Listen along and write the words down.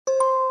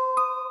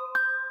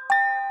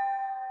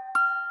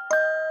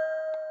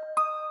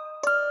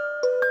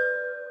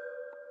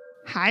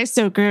Hi,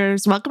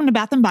 Soakers. Welcome to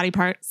Bath and Body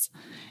Parts.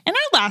 In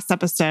our last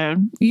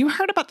episode, you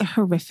heard about the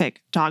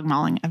horrific dog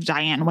mauling of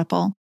Diane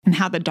Whipple and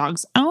how the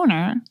dog's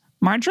owner,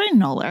 Marjorie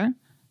Knoller,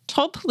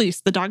 told police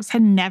the dogs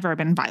had never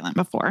been violent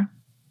before.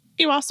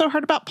 You also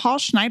heard about Paul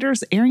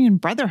Schneider's Aryan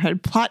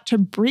Brotherhood plot to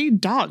breed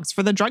dogs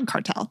for the drug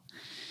cartel.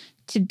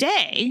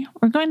 Today,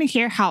 we're going to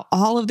hear how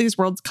all of these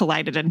worlds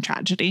collided in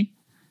tragedy.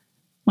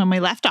 When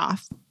we left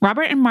off,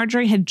 Robert and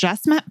Marjorie had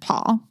just met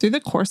Paul through the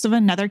course of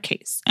another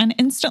case and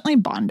instantly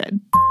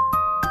bonded.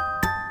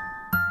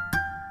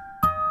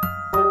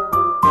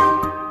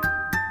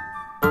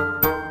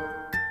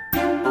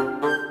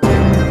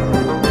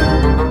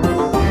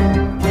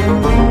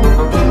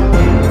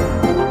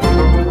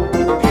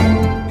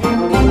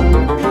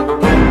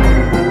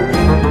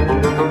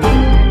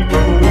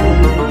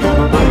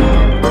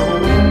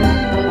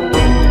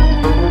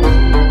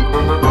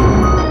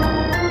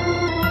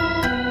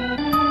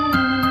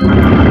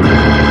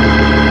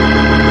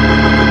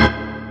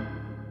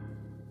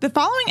 The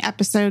following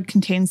episode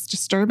contains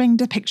disturbing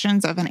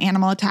depictions of an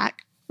animal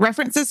attack,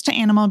 references to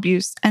animal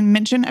abuse, and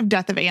mention of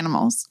death of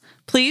animals.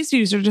 Please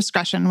use your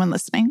discretion when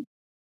listening.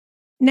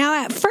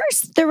 Now, at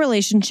first, the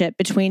relationship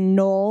between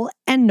Knoll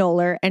and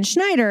Knoller and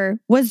Schneider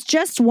was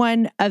just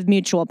one of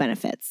mutual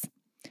benefits.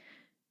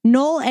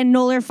 Knoll and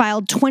Knoller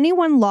filed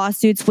 21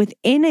 lawsuits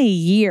within a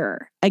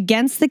year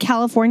against the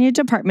California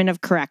Department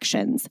of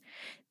Corrections.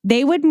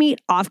 They would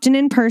meet often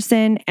in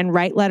person and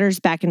write letters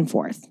back and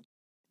forth.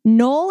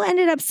 Knoll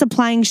ended up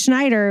supplying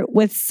Schneider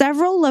with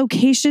several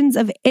locations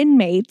of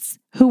inmates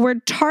who were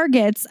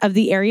targets of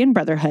the Aryan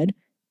Brotherhood,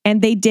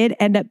 and they did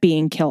end up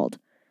being killed.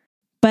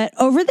 But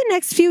over the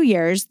next few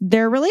years,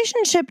 their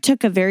relationship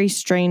took a very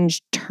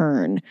strange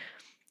turn.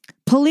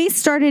 Police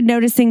started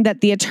noticing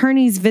that the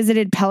attorneys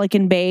visited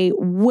Pelican Bay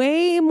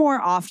way more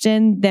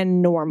often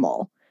than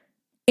normal.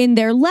 In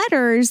their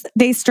letters,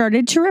 they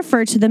started to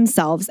refer to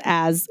themselves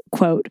as,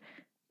 quote,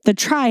 the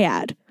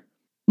Triad.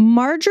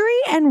 Marjorie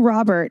and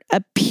Robert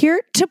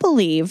appeared to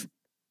believe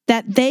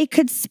that they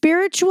could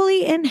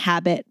spiritually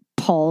inhabit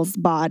Paul's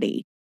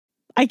body.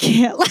 I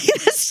can't,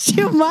 that's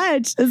too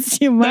much. It's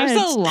too much.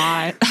 There's a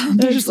lot.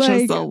 There's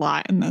just a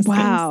lot in this.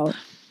 Wow. Case.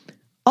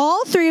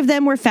 All three of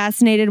them were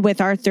fascinated with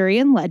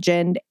Arthurian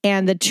legend,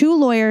 and the two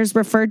lawyers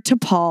referred to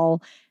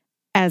Paul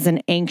as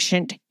an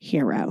ancient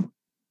hero.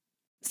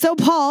 So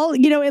Paul,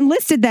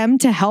 enlisted them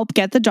to help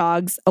get the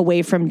dogs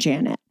away from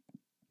Janet.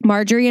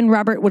 Marjorie and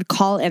Robert would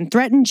call and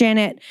threaten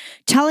Janet,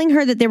 telling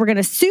her that they were going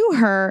to sue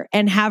her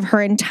and have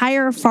her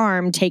entire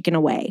farm taken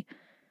away.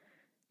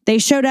 They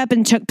showed up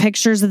and took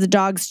pictures of the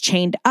dogs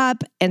chained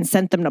up and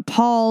sent them to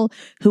Paul,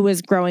 who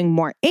was growing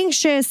more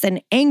anxious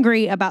and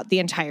angry about the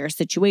entire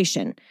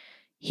situation.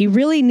 He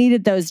really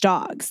needed those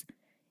dogs.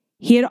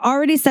 He had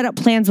already set up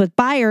plans with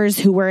buyers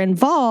who were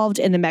involved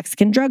in the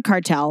Mexican drug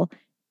cartel,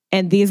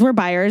 and these were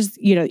buyers,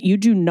 you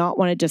do not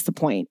want to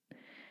disappoint.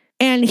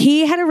 And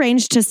he had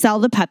arranged to sell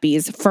the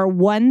puppies for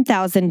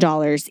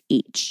 $1,000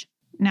 each.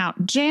 Now,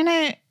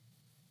 Janet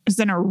is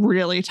in a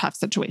really tough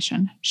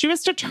situation. She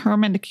was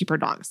determined to keep her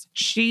dogs.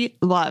 She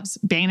loves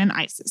Bane and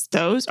Isis.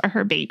 Those are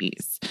her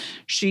babies.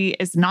 She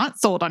is not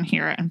sold on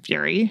Hera and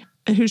Fury,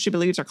 who she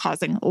believes are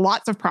causing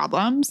lots of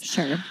problems.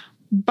 Sure.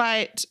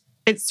 But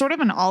it's sort of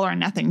an all or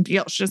nothing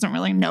deal. She doesn't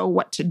really know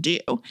what to do.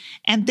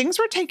 And things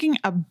were taking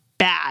a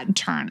bad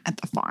turn at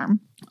the farm.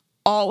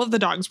 All of the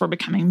dogs were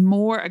becoming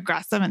more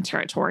aggressive and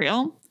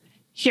territorial.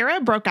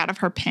 Hera broke out of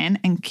her pen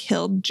and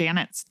killed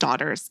Janet's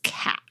daughter's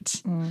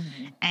cat.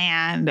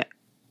 And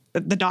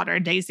the daughter,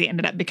 Daisy,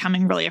 ended up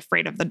becoming really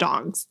afraid of the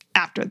dogs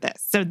after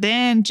this. So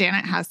then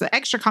Janet has the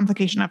extra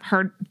complication of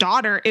her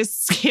daughter is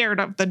scared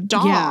of the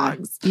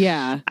dogs.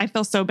 Yeah. I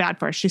feel so bad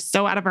for her. She's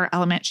so out of her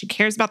element. She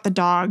cares about the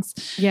dogs.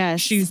 Yes.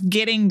 She's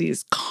getting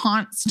these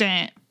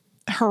constant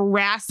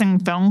harassing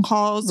phone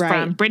calls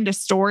from Brenda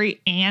Story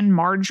and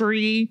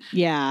Marjorie.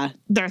 Yeah.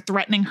 They're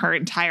threatening her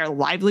entire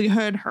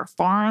livelihood, her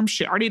farm.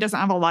 She already doesn't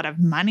have a lot of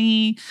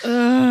money.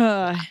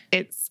 Ugh.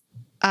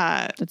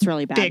 That's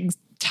really bad. Big,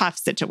 tough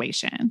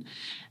situation.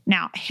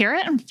 Now,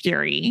 Hera and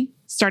Fury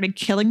started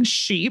killing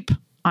sheep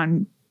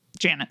on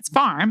Janet's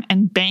farm,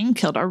 and Bane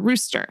killed a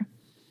rooster.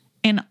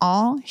 In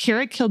all,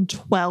 Hera killed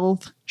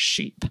 12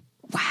 sheep.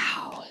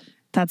 Wow.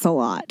 That's a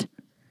lot.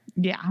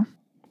 Yeah.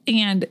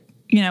 And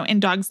in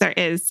dogs, there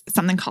is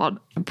something called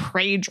a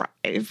prey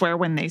drive, where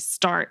when they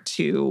start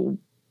to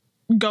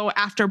go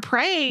after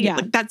prey,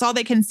 that's all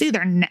they can see.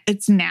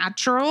 It's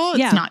natural.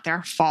 It's not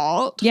their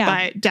fault.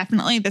 But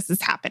definitely this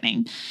is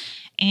happening.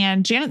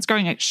 And Janet's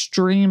growing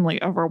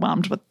extremely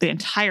overwhelmed with the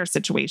entire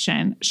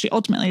situation. She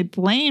ultimately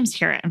blames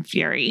Hera and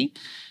Fury,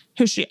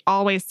 who she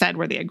always said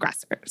were the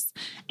aggressors.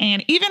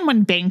 And even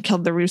when Bane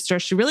killed the rooster,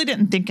 she really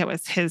didn't think it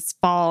was his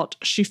fault.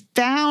 She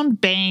found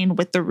Bane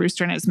with the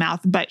rooster in his mouth,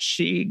 but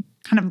she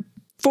kind of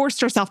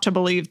forced herself to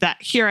believe that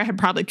Hera had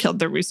probably killed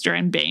the rooster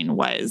and Bane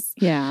was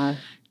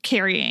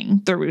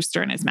carrying the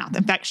rooster in his mouth.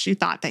 In fact, she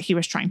thought that he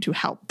was trying to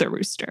help the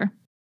rooster.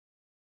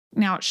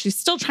 Now, she's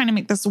still trying to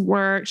make this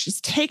work. She's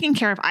taking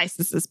care of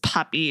Isis's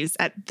puppies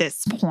at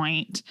this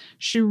point.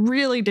 She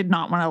really did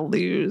not want to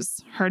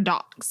lose her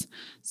dogs.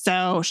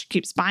 So she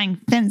keeps buying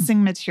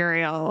fencing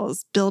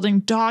materials, building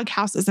dog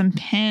houses and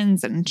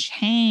pens and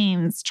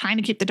chains, trying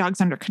to keep the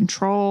dogs under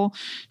control.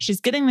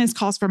 She's getting these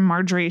calls from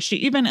Marjorie. She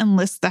even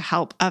enlists the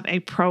help of a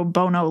pro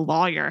bono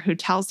lawyer who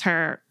tells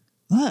her,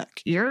 look,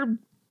 you're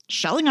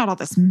shelling out all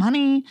this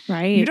money.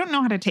 Right. You don't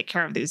know how to take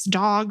care of these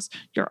dogs.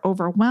 You're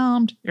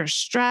overwhelmed. You're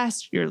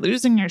stressed. You're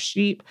losing your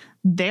sheep.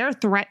 They're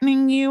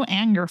threatening you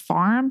and your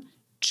farm.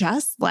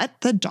 Just let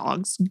the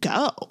dogs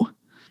go.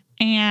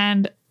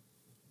 And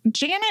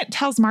Janet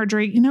tells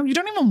Marjorie, you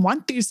don't even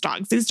want these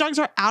dogs. These dogs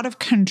are out of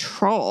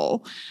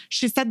control.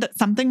 She said that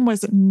something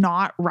was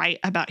not right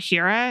about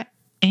Hira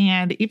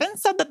and even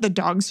said that the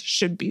dogs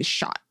should be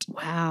shot.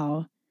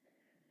 Wow.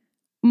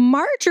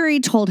 Marjorie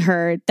told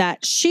her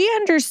that she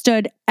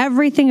understood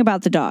everything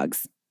about the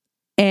dogs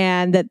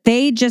and that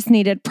they just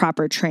needed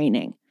proper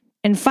training.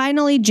 And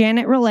finally,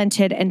 Janet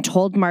relented and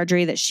told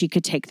Marjorie that she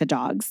could take the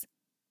dogs.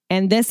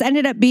 And this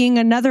ended up being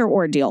another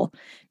ordeal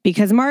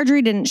because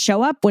Marjorie didn't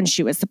show up when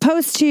she was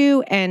supposed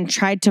to and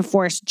tried to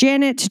force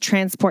Janet to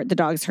transport the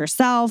dogs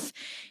herself.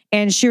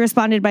 And she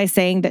responded by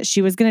saying that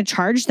she was going to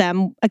charge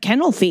them a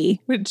kennel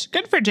fee. Which,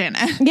 good for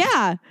Janet.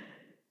 Yeah.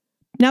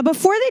 Now,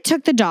 before they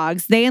took the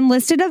dogs, they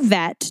enlisted a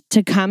vet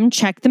to come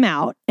check them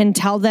out and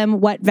tell them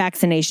what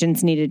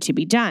vaccinations needed to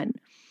be done.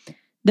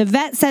 The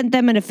vet sent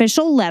them an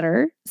official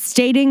letter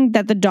stating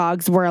that the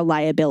dogs were a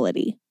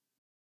liability.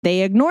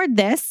 They ignored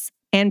this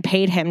and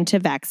paid him to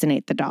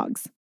vaccinate the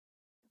dogs.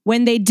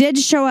 When they did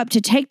show up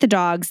to take the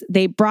dogs,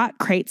 they brought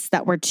crates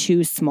that were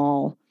too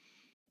small.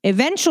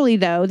 Eventually,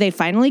 though, they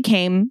finally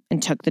came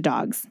and took the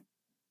dogs.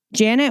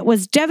 Janet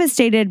was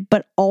devastated,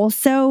 but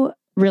also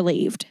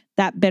relieved.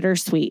 That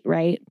bittersweet,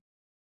 right?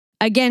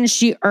 Again,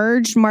 she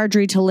urged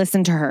Marjorie to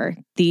listen to her.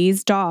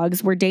 These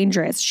dogs were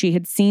dangerous. She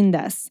had seen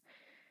this.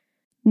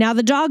 Now,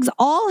 the dogs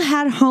all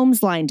had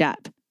homes lined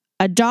up.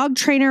 A dog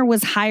trainer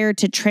was hired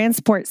to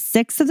transport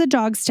 6 of the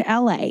dogs to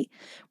LA,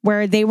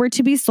 where they were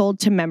to be sold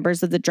to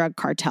members of the drug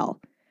cartel.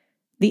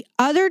 The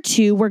other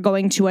 2 were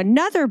going to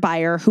another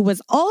buyer who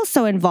was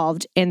also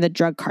involved in the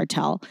drug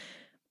cartel,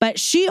 but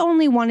she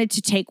only wanted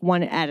to take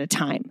one at a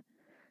time.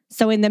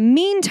 So in the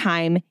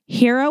meantime,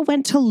 Hira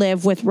went to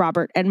live with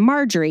Robert and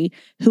Marjorie,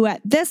 who at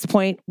this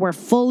point were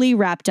fully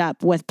wrapped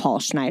up with Paul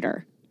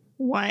Schneider.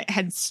 What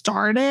had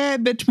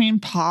started between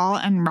Paul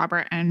and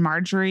Robert and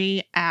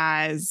Marjorie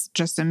as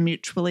just a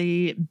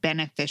mutually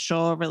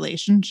beneficial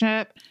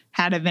relationship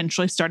had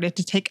eventually started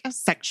to take a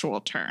sexual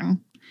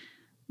turn.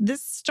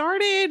 This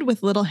started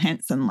with little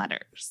hints and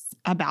letters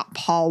about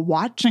Paul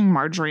watching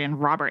Marjorie and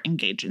Robert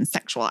engage in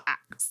sexual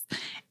acts.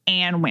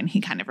 And when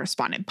he kind of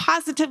responded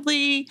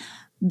positively,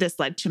 this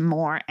led to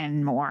more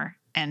and more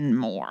and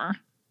more.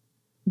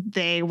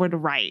 They would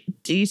write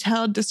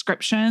detailed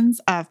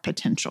descriptions of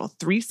potential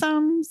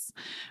threesomes.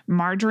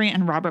 Marjorie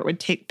and Robert would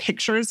take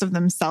pictures of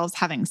themselves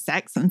having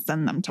sex and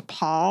send them to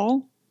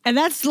Paul. And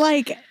that's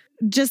like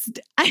just,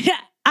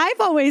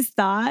 I've always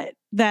thought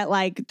that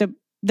like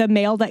the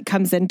mail that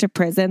comes into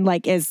prison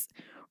like is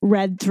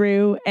read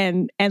through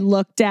and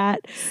looked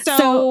at.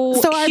 So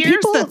are here's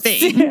people, the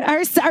thing.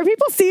 Are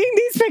people seeing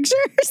these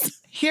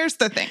pictures? Here's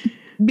the thing.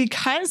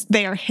 Because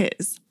they are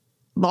his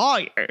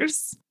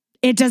lawyers,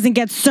 it doesn't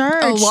get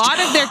searched. A lot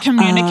of their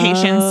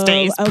communication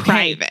stays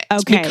private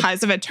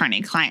because of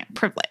attorney-client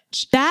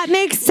privilege. That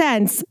makes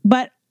sense.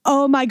 But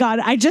oh my God,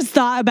 I just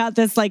thought about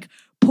this like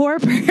poor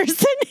person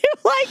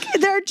who like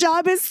their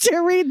job is to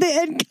read the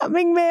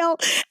incoming mail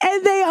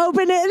and they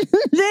open it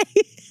and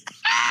they...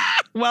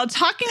 Well,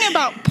 talking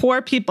about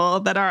poor people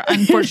that are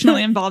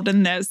unfortunately involved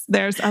in this,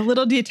 there's a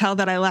little detail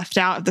that I left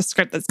out of the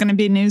script that's going to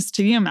be news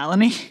to you,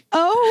 Melanie.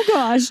 Oh,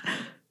 gosh.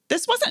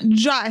 This wasn't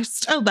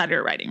just a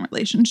letter writing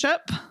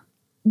relationship.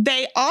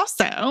 They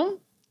also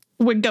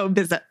would go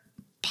visit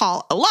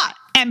Paul a lot.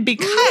 And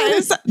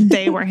because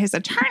they were his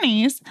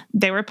attorneys,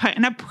 they were put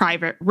in a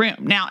private room.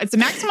 Now, it's a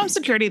maximum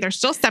security. They're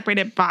still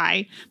separated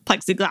by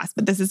plexiglass,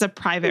 but this is a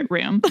private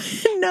room.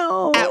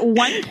 No. At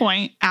one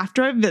point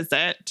after a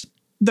visit,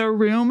 the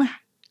room,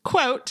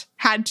 quote,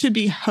 had to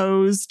be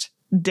hosed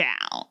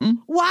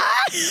down.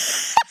 What?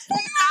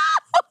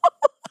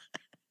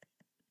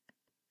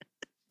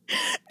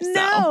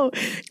 No.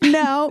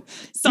 No.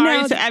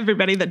 Sorry to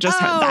everybody that just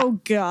heard that. Oh,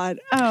 God.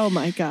 Oh,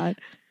 my God.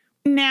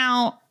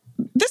 Now,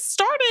 this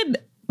started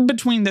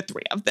between the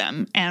 3 of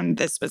them, and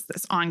this was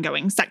this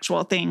ongoing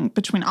sexual thing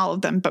between all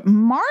of them. But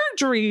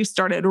Marjorie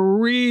started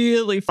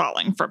really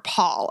falling for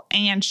Paul,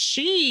 and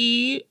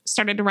she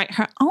started to write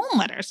her own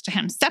letters to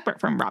him separate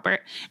from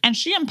Robert. And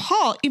she and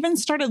Paul even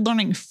started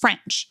learning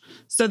French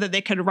so that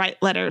they could write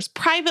letters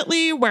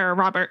privately where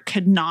Robert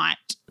could not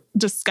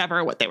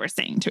discover what they were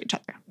saying to each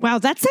other. Wow,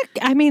 that's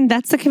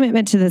a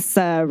commitment to this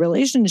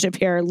relationship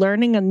here,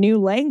 learning a new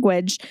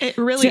language. It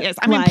really is.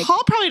 I mean,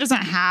 Paul probably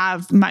doesn't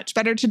have much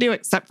better to do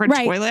except for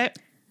toilet.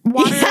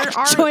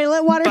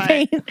 toilet water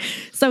paint.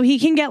 So he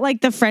can get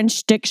like the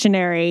French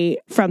dictionary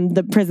from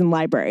the prison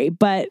library.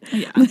 But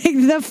like,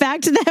 the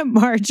fact that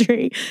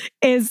Marjorie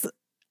is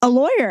a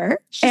lawyer.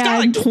 She's got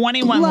like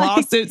 21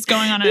 lawsuits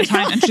going on at a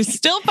time, and she's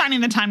still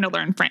finding the time to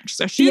learn French.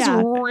 So she's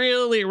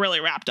really,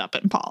 really wrapped up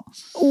in Paul.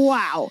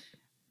 Wow.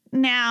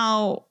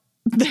 Now,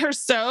 they're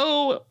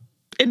so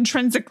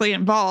intrinsically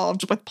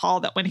involved with Paul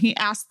that when he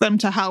asked them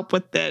to help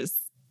with this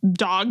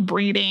dog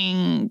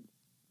breeding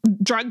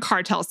drug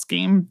cartel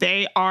scheme,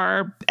 they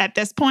are at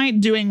this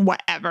point doing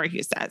whatever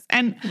he says.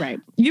 And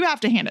you have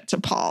to hand it to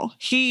Paul.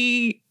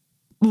 He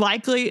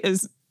likely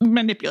is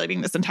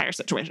manipulating this entire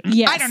situation.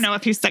 Yes. I don't know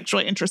if he's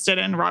sexually interested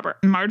in Robert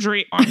and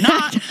Marjorie or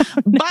not,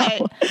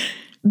 but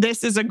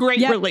this is a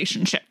great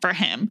relationship for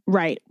him.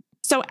 Right.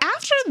 So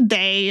after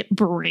they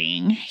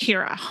bring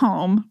Hira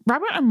home,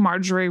 Robert and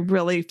Marjorie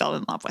really fell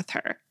in love with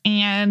her.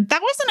 And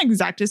that wasn't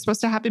exactly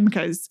supposed to happen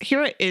because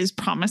Hira is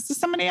promised to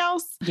somebody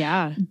else.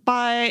 Yeah.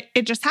 But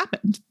it just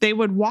happened. They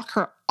would walk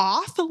her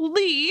off a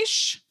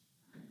leash.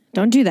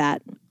 Don't do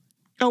that.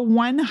 A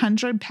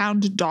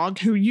 100-pound dog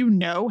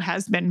who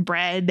has been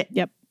bred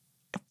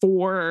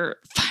for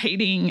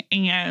fighting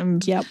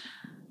and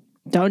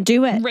don't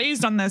do it.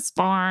 Raised on this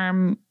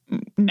farm.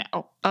 No.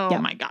 Oh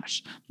my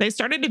gosh. They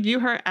started to view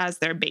her as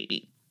their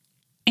baby.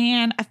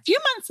 And a few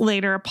months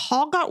later,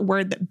 Paul got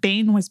word that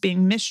Bane was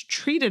being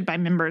mistreated by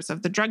members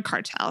of the drug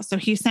cartel. So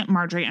he sent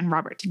Marjorie and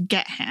Robert to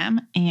get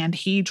him, and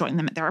he joined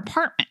them at their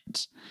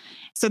apartment.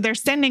 So they're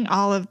sending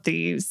all of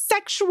these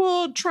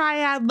sexual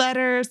triad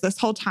letters this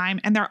whole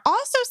time. And they're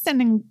also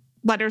sending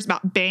letters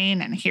about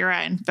Bane and Hira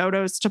and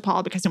photos to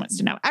Paul because he wants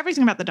to know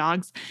everything about the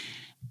dogs.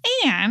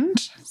 And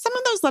some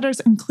of those letters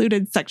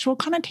included sexual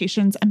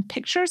connotations and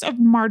pictures of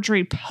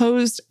Marjorie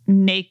posed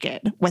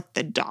naked with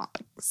the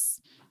dogs.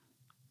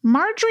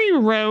 Marjorie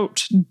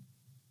wrote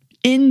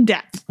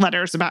in-depth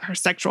letters about her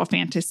sexual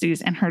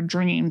fantasies and her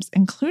dreams,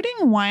 including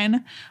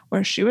one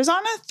where she was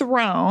on a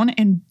throne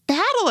in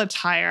battle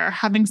attire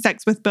having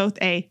sex with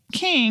both a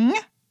king,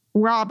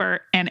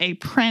 Robert, and a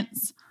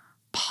prince,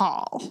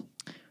 Paul.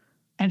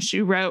 And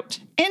she wrote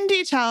in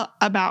detail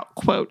about,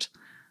 quote,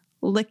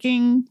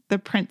 licking the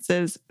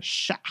prince's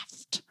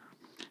shaft.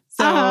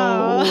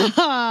 So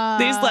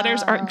these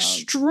letters are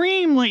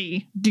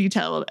extremely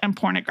detailed and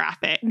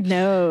pornographic.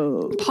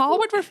 No. Paul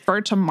would refer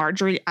to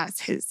Marjorie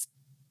as his,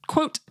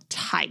 quote,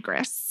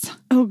 tigress.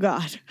 Oh,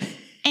 God.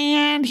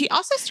 And he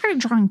also started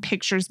drawing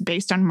pictures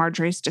based on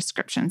Marjorie's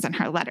descriptions in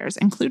her letters,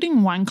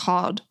 including one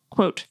called,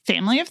 quote,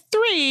 Family of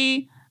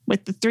Three,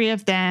 with the three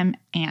of them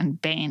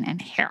and Bane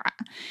and Hira.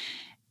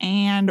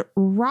 And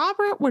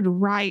Robert would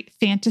write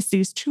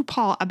fantasies to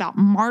Paul about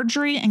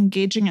Marjorie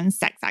engaging in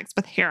sex acts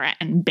with Hira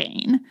and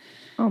Bane.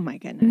 Oh, my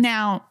goodness.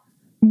 Now,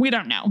 we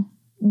don't know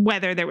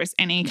whether there was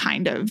any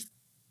kind of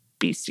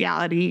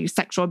bestiality,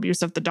 sexual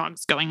abuse of the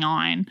dogs going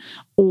on,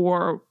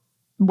 or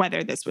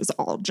whether this was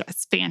all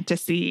just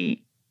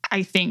fantasy.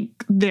 I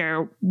think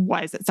there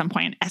was at some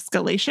point an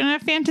escalation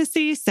of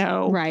fantasy.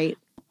 So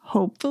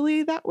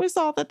hopefully that was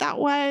all that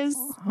was.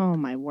 Oh,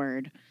 my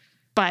word.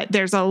 But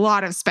there's a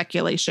lot of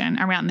speculation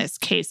around this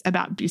case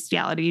about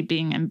bestiality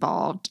being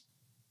involved.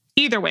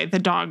 Either way, the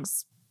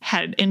dogs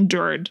had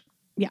endured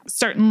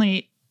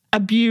certainly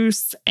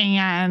abuse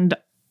and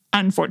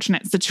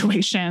unfortunate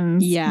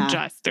situations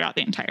just throughout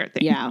the entire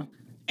thing. Yeah.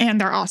 And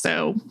they're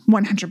also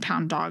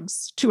 100-pound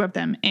dogs, two of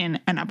them in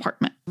an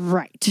apartment.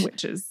 Right.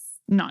 Which is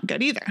not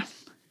good either.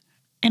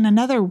 In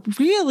another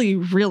really,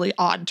 really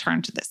odd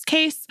turn to this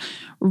case,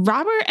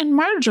 Robert and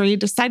Marjorie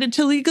decided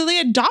to legally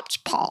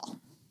adopt Paul.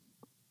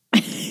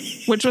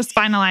 Which was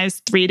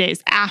finalized 3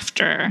 days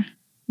after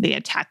the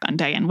attack on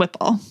Diane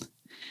Whipple.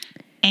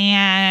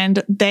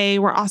 And they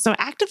were also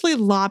actively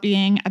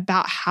lobbying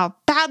about how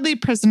badly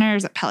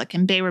prisoners at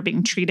Pelican Bay were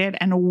being treated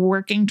and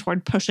working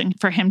toward pushing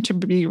for him to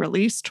be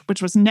released,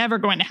 which was never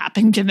going to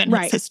happen given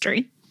his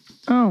history.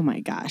 Oh, my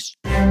gosh.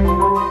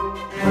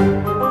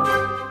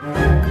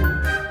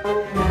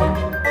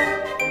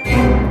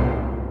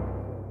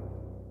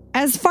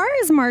 As far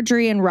as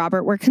Marjorie and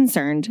Robert were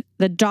concerned,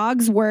 the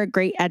dogs were a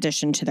great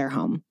addition to their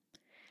home.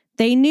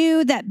 They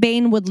knew that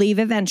Bane would leave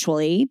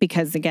eventually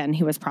because, again,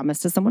 he was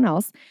promised to someone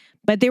else,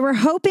 but they were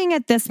hoping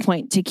at this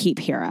point to keep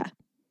Hira.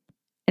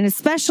 And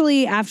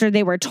especially after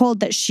they were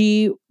told that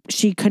she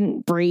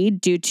couldn't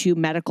breed due to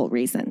medical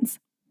reasons.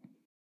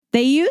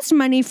 They used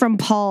money from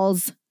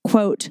Paul's,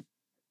 quote,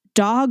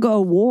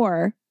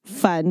 dog-o-war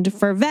fund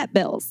for vet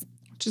bills.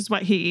 Which is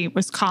what he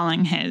was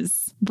calling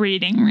his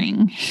breeding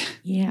ring.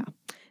 Yeah.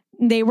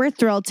 They were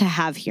thrilled to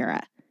have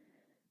Hira.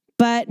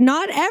 But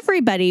not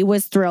everybody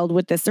was thrilled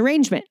with this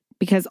arrangement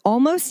because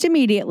almost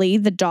immediately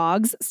the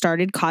dogs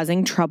started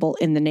causing trouble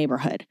in the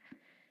neighborhood.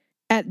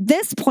 At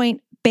this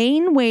point,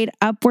 Bane weighed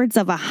upwards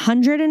of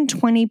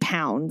 120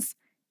 pounds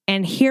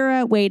and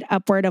Hira weighed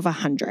upward of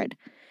 100.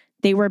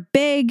 They were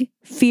big,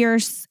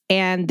 fierce,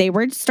 and they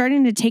were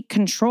starting to take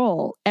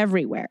control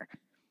everywhere.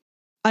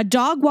 A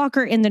dog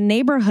walker in the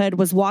neighborhood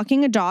was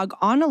walking a dog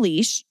on a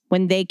leash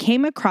when they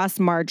came across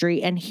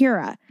Marjorie and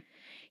Hira.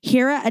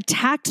 Hira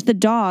attacked the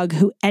dog,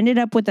 who ended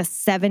up with a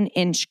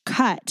 7-inch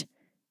cut,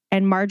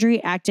 and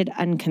Marjorie acted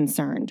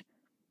unconcerned.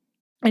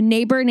 A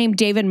neighbor named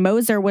David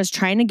Moser was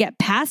trying to get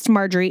past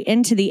Marjorie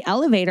into the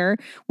elevator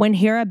when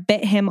Hira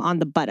bit him on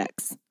the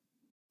buttocks.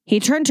 He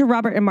turned to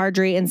Robert and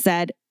Marjorie and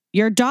said,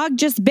 "Your dog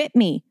just bit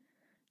me."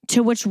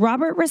 To which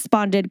Robert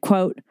responded,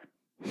 quote,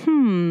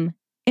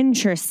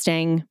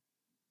 "Interesting."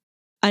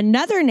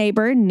 Another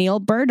neighbor, Neil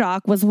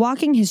Burdock, was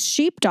walking his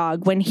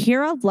sheepdog when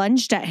Hira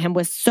lunged at him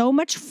with so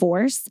much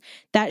force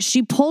that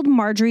she pulled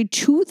Marjorie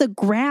to the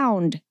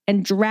ground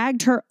and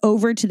dragged her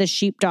over to the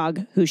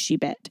sheepdog who she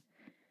bit.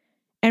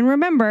 And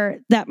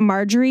remember that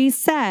Marjorie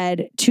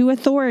said to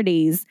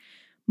authorities,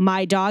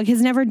 "My dog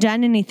has never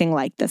done anything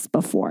like this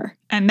before."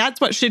 And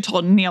that's what she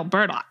told Neil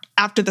Burdock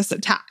after this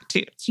attack,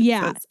 too. She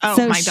says,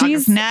 so my dog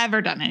has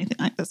never done anything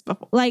like this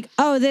before. Like,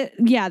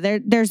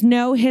 there's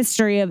no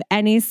history of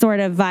any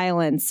sort of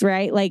violence,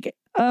 right? Like,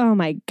 oh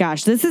my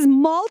gosh, this is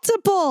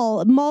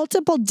multiple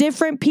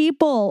different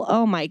people.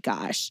 Oh my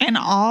gosh. And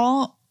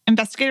all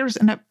investigators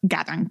end up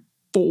gathering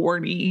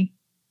 40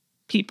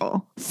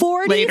 people.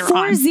 40?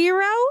 40?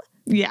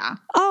 Yeah.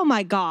 Oh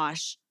my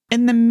gosh.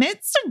 In the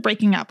midst of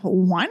breaking up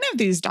one of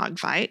these dog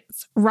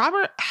fights,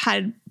 Robert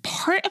had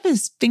part of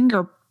his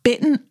finger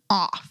bitten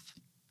off,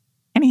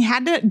 and he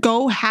had to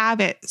go have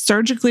it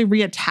surgically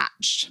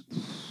reattached.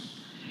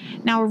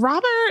 Now,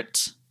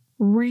 Robert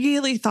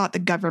really thought the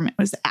government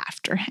was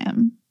after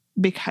him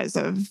because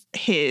of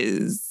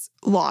his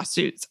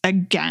lawsuits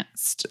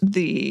against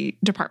the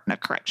Department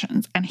of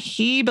Corrections. And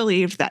he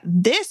believed that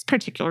this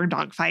particular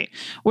dogfight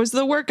was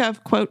the work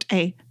of, quote,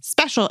 a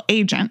special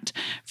agent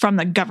from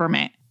the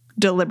government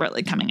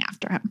deliberately coming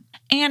after him.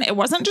 And it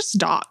wasn't just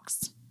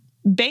dogs.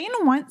 Bain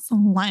once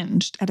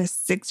lunged at a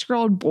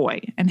 6-year-old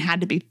boy and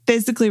had to be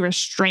physically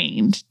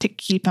restrained to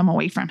keep him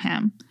away from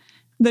him.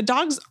 The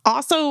dogs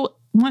also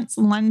once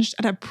lunged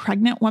at a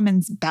pregnant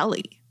woman's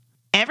belly.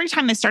 Every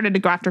time they started to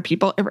go after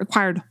people, it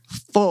required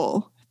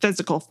full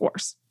physical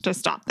force to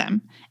stop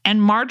them.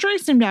 And Marjorie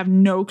seemed to have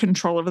no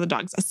control over the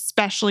dogs,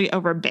 especially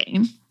over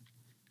Bain.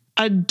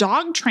 A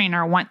dog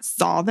trainer once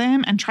saw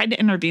them and tried to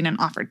intervene and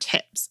offer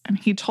tips. And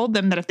he told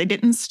them that if they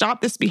didn't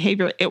stop this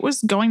behavior, it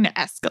was going to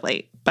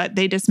escalate, but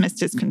they dismissed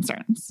his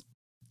concerns.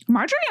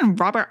 Marjorie and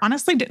Robert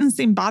honestly didn't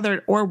seem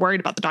bothered or worried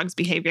about the dog's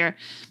behavior.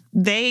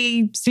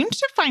 They seemed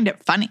to find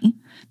it funny.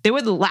 They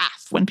would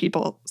laugh when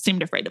people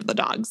seemed afraid of the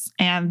dogs,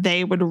 and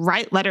they would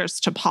write letters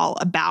to Paul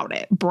about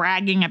it,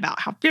 bragging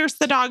about how fierce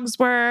the dogs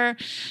were,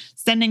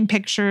 sending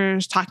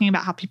pictures, talking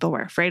about how people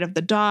were afraid of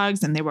the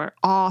dogs, and they were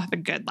all have a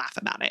good laugh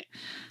about it.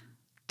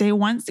 They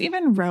once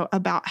even wrote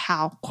about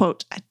how,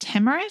 quote, a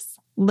timorous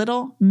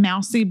little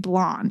mousy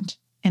blonde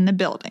in the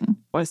building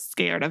was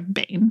scared of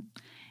Bain.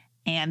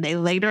 And they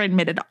later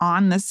admitted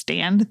on the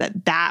stand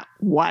that that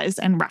was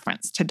in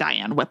reference to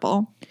Diane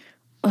Whipple.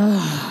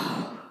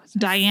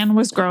 Diane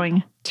was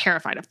growing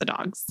terrified of the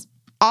dogs.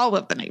 All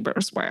of the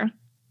neighbors were.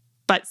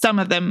 But some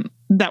of them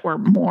that were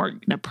more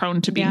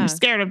prone to being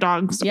scared of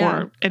dogs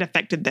or it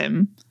affected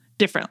them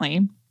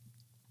differently.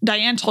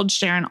 Diane told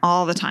Sharon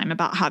all the time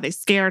about how they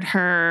scared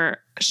her.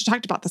 She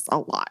talked about this a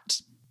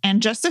lot.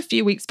 And just a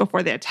few weeks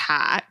before the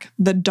attack,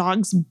 the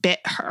dogs bit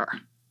her,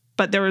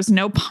 but there was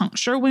no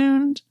puncture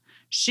wound.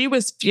 She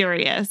was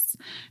furious.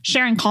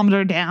 Sharon calmed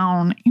her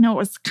down. It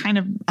was kind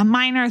of a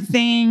minor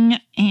thing.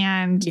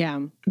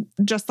 And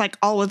just like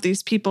all of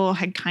these people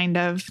had kind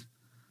of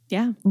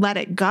let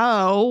it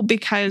go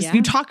because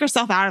you talk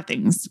yourself out of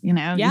things, you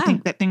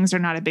think that things are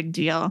not a big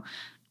deal.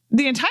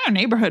 The entire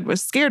neighborhood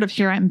was scared of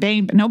Hira and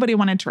Bain, but nobody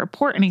wanted to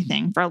report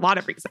anything for a lot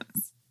of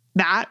reasons.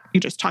 That, you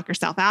just talk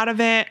yourself out of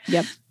it.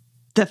 Yep.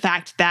 The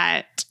fact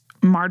that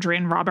Marjorie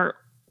and Robert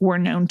were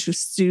known to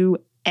sue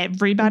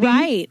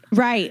everybody.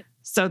 Right.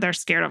 So they're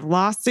scared of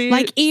lawsuits.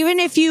 Like even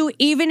if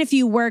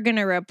you were going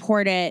to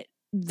report it,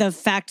 the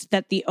fact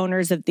that the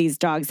owners of these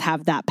dogs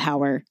have that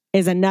power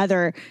is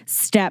another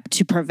step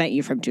to prevent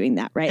you from doing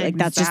that, right? Like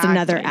that's just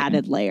another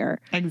added layer.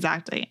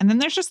 Exactly. And then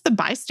there's just the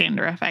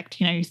bystander effect.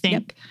 You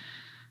think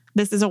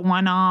this is a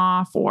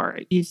one-off, or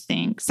you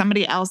think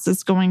somebody else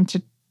is going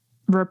to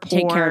report.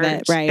 Take care of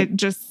it, right?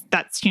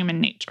 That's human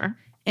nature.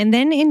 And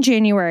then in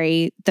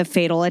January, the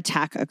fatal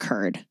attack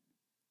occurred.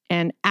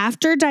 And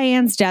after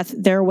Diane's death,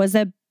 there was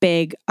a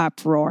big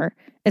uproar,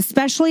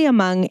 especially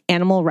among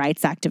animal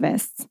rights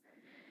activists.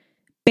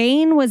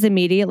 Bain was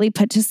immediately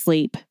put to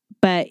sleep,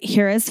 but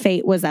Hira's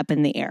fate was up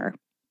in the air.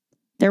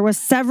 There were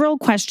several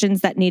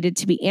questions that needed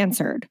to be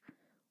answered.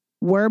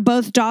 Were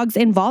both dogs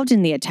involved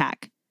in the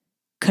attack?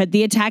 Could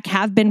the attack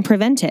have been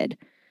prevented?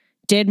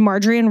 Did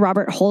Marjorie and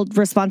Robert hold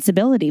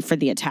responsibility for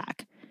the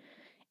attack?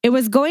 It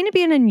was going to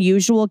be an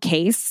unusual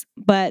case,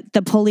 but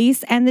the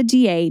police and the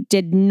DA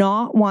did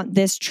not want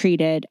this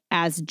treated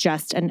as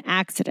just an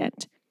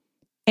accident.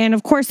 And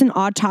of course, an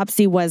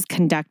autopsy was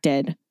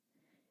conducted.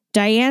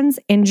 Diane's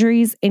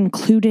injuries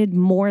included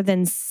more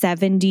than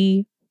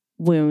 70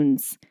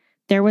 wounds.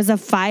 There was a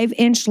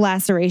 5-inch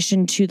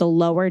laceration to the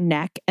lower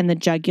neck and the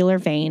jugular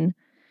vein,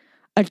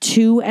 a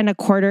 2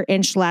 1/4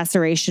 inch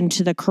laceration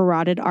to the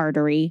carotid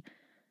artery,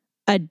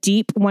 a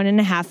deep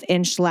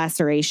 1.5-inch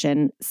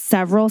laceration,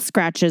 several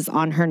scratches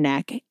on her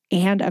neck,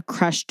 and a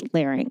crushed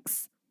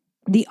larynx.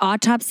 The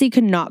autopsy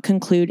could not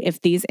conclude if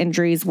these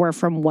injuries were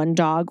from one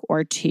dog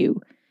or two.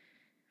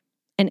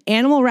 An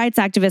animal rights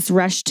activist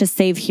rushed to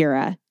save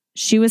Hira.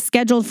 She was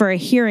scheduled for a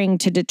hearing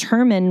to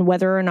determine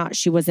whether or not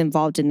she was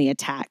involved in the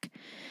attack.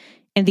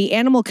 And the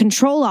animal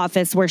control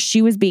office where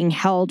she was being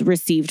held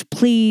received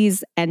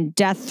pleas and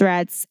death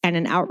threats and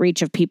an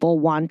outreach of people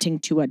wanting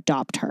to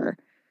adopt her.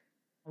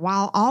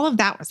 While all of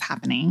that was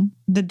happening,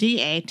 the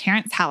DA,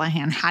 Terrence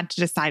Hallahan, had to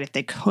decide if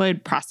they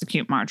could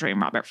prosecute Marjorie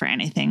and Robert for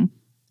anything.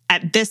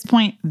 At this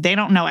point, they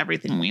don't know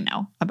everything we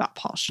know about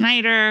Paul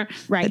Schneider,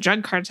 the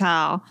drug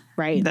cartel,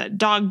 the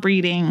dog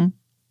breeding.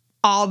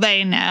 All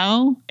they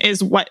know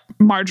is what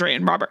Marjorie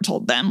and Robert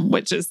told them,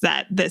 which is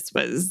that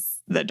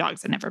the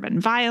dogs had never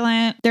been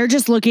violent. They're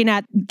just looking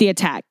at the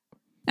attack.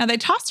 Now, they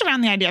tossed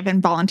around the idea of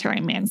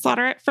involuntary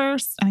manslaughter at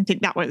first, and I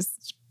think that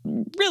was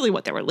really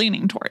what they were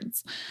leaning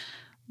towards.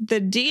 The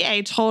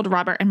DA told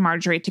Robert and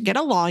Marjorie to get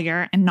a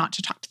lawyer and not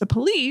to talk to the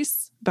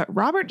police, but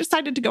Robert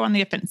decided to go on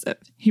the offensive.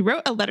 He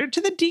wrote a letter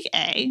to the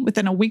DA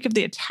within a week of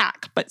the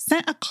attack, but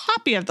sent a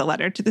copy of the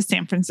letter to the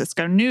San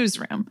Francisco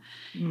newsroom.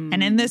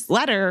 And in this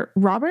letter,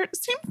 Robert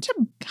seemed to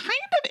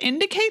kind of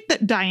indicate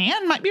that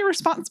Diane might be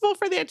responsible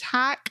for the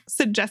attack,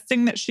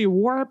 suggesting that she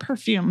wore a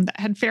perfume that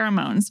had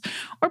pheromones,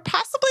 or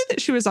possibly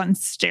that she was on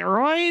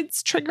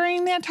steroids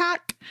triggering the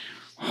attack.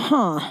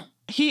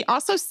 He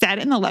also said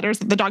in the letters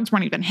that the dogs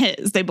weren't even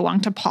his. They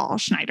belonged to Paul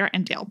Schneider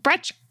and Dale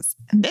Bretches.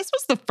 And this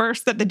was the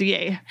first that the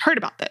DA heard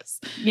about this.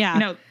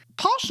 Yeah.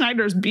 Paul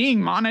Schneider's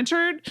being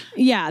monitored.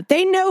 Yeah,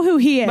 they know who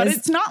he is. But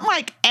it's not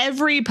like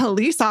every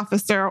police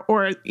officer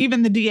or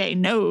even the DA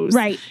knows.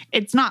 Right.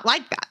 It's not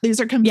like that. These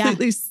are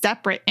completely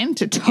separate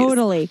entities.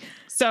 Totally.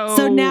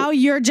 So now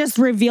you're just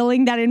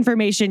revealing that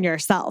information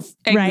yourself,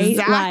 right?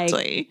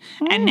 Exactly.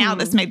 And now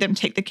this made them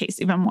take the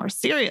case even more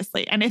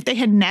seriously. And if they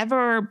had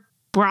never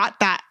brought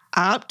that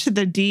up to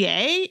the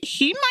DA,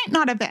 he might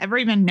not have ever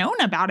even known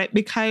about it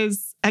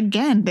because,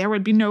 again, there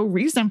would be no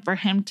reason for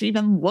him to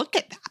even look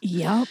at that.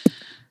 Yep.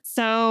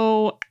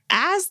 So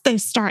as they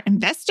start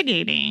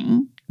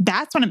investigating,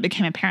 that's when it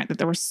became apparent that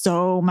there was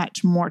so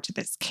much more to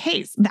this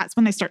case. That's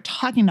when they start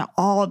talking to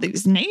all of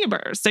these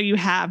neighbors. So you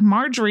have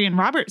Marjorie and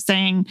Robert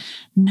saying,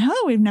 no,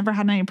 we've never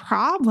had any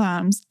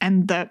problems.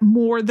 And the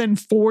more than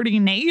 40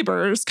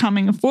 neighbors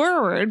coming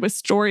forward with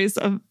stories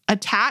of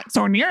attacks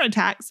or near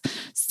attacks,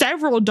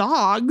 several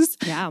dogs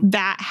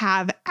that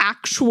have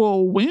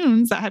actual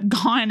wounds that have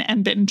gone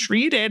and been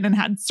treated and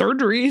had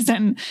surgeries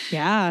and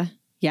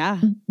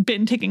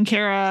been taken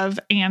care of,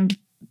 and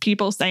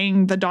people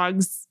saying the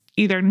dogs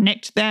either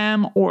nicked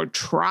them or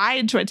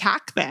tried to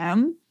attack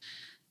them.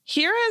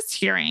 Hira's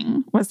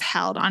hearing was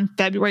held on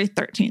February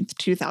 13th,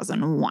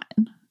 2001.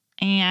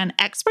 And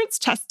experts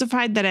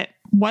testified that it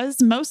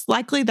was most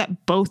likely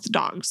that both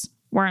dogs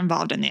were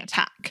involved in the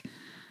attack.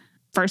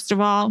 First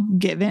of all,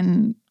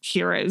 given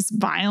Hira's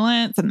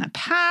violence in the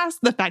past,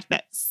 the fact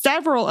that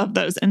several of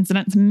those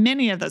incidents,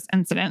 many of those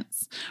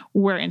incidents,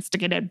 were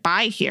instigated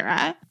by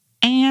Hira.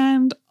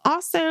 And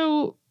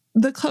also,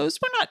 the clothes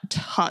were not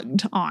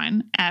tugged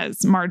on,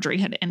 as Marjorie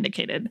had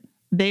indicated.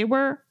 They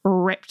were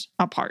ripped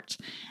apart.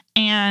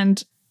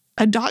 And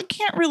a dog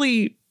can't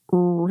really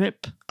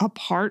rip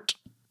apart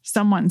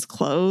someone's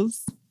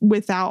clothes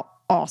without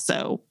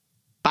also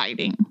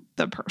biting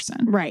the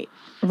person. Right.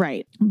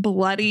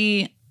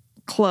 Bloody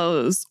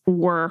clothes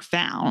were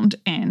found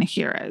in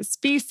Hira's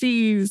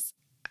feces.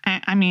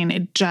 I mean,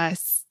 it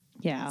just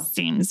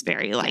seems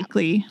very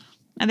likely.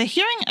 And the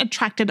hearing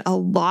attracted a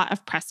lot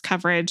of press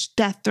coverage,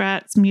 death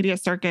threats, media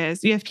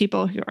circus. You have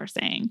people who are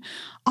saying,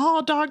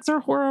 all dogs are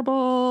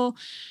horrible.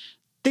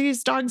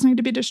 These dogs need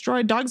to be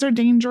destroyed. Dogs are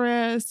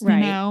dangerous. Right.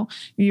 You know,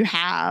 you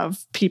have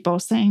people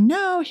saying,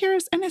 no,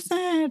 Hira's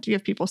innocent. You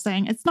have people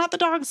saying, it's not the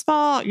dog's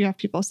fault. You have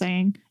people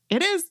saying,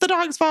 it is the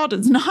dog's fault.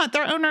 It's not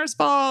their owner's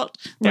fault.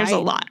 There's a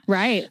lot.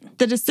 Right.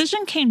 The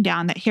decision came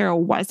down that Hira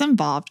was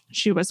involved.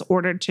 She was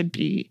ordered to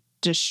be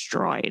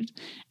destroyed.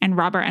 And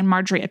Robert and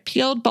Marjorie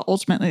appealed, but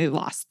ultimately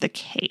lost the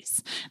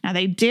case. Now,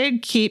 they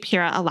did keep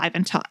Hira alive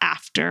until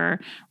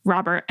after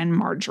Robert and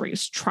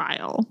Marjorie's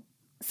trial.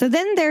 So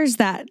then there's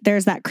that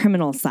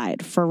criminal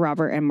side for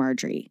Robert and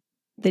Marjorie.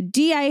 The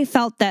DA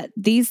felt that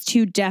these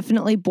two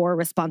definitely bore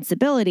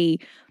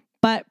responsibility,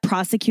 but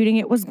prosecuting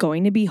it was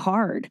going to be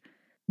hard.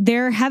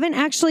 There haven't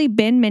actually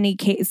been many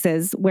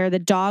cases where the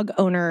dog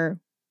owner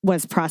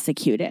was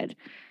prosecuted.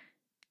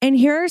 And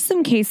here are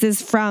some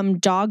cases from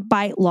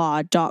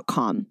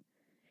dogbitelaw.com.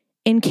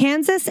 In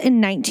Kansas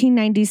in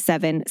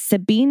 1997,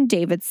 Sabine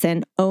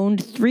Davidson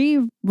owned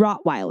 3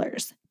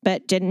 Rottweilers,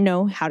 but didn't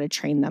know how to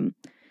train them.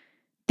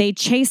 They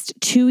chased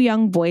 2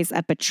 young boys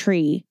up a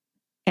tree,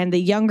 and the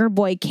younger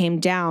boy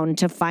came down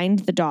to find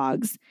the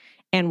dogs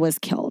and was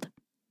killed.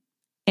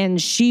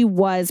 And she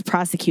was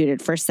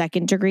prosecuted for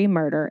second-degree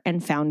murder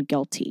and found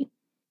guilty.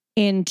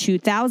 In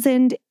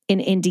 2000, in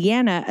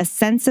Indiana, a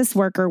census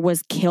worker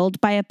was killed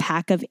by a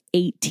pack of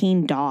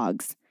 18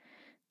 dogs.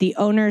 The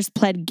owners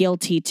pled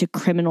guilty to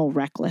criminal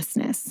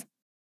recklessness.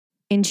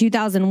 In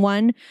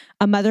 2001,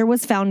 a mother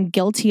was found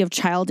guilty of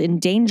child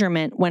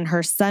endangerment when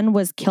her son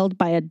was killed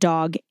by a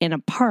dog in a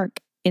park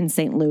in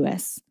St.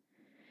 Louis.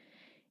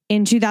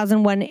 In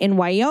 2001, in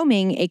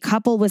Wyoming, a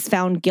couple was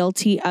found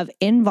guilty of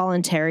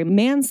involuntary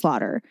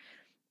manslaughter,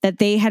 that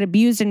they had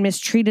abused and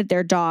mistreated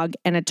their dog,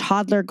 and a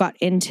toddler got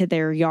into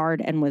their yard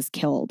and was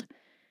killed.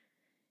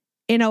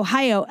 In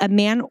Ohio, a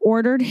man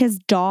ordered his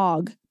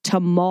dog to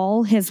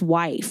maul his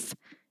wife,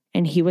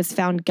 and he was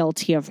found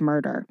guilty of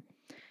murder.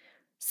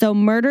 So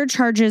murder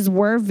charges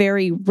were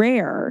very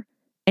rare,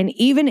 and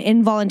even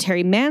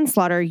involuntary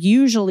manslaughter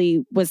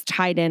usually was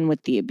tied in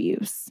with the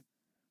abuse.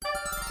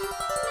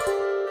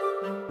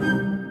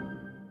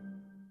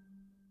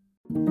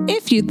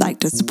 If you'd like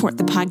to support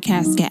the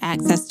podcast, get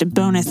access to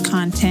bonus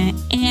content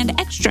and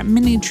extra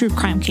mini true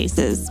crime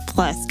cases,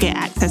 plus get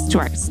access to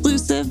our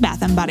exclusive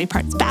Bath & Body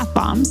Parts bath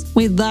bombs,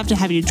 we'd love to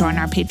have you join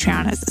our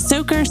Patreon as a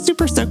soaker,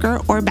 super soaker,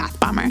 or bath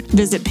bomber.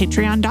 Visit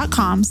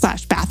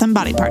patreon.com/Bath &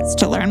 Body Parts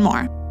to learn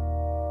more.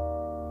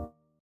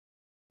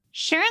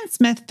 Sharon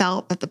Smith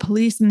felt that the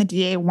police and the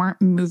DA weren't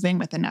moving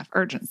with enough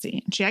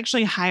urgency. She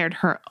actually hired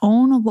her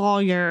own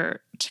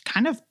lawyer to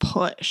kind of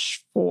push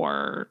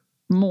for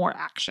more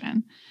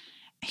action.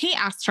 He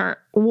asked her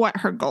what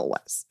her goal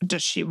was.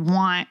 Does she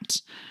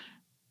want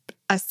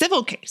a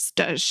civil case?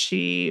 Does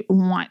she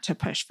want to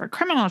push for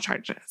criminal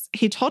charges?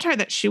 He told her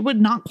that she would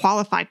not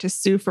qualify to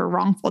sue for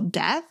wrongful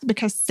death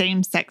because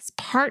same-sex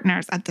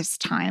partners at this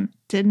time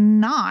did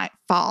not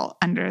fall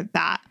under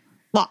that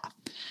law.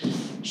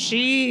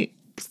 She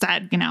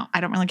said, I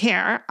don't really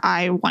care.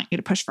 I want you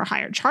to push for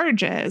higher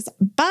charges.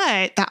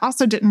 But that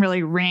also didn't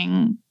really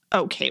ring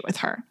okay with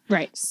her.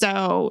 Right.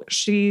 So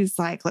she's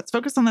like, let's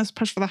focus on this,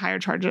 push for the higher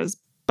charges.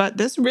 But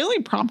this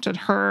really prompted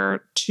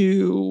her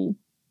to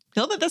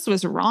feel that this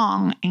was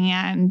wrong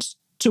and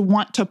to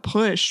want to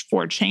push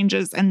for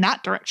changes in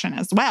that direction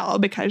as well,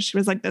 because she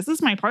was like, this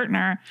is my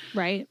partner.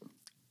 Right.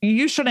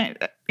 You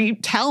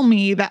tell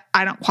me that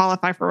I don't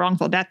qualify for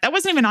wrongful death. That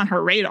wasn't even on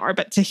her radar,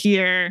 but to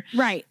hear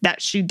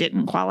that she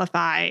didn't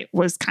qualify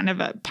was kind of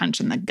a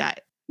punch in the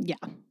gut. Yeah.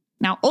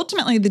 Now,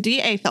 ultimately, the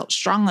DA felt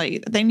strongly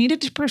that they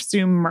needed to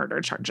pursue murder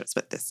charges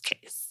with this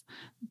case.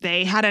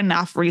 They had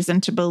enough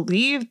reason to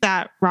believe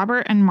that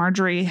Robert and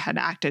Marjorie had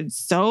acted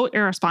so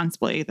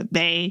irresponsibly that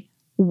they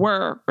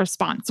were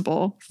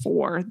responsible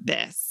for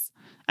this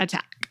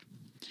attack.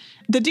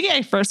 The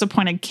DA first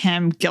appointed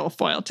Kim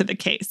Guilfoyle to the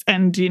case.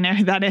 And do you know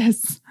who that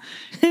is?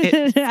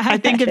 I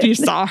think if you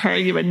saw her,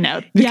 you would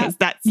know, because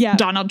that's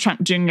Donald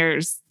Trump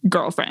Jr.'s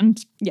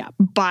girlfriend. Yeah.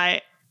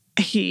 But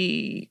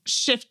he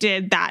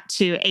shifted that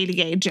to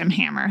ADA Jim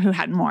Hammer, who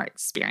had more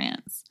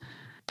experience.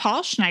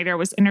 Paul Schneider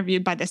was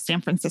interviewed by the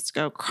San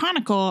Francisco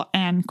Chronicle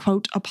and,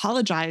 quote,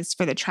 apologized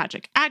for the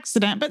tragic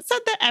accident, but said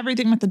that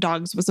everything with the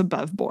dogs was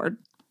above board.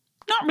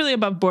 Not really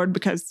above board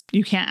because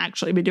you can't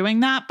actually be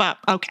doing that, but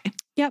okay.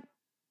 Yep.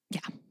 Yeah.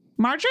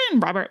 Marjorie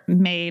and Robert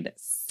made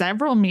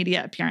several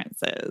media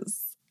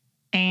appearances,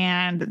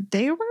 and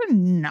they were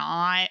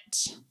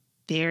not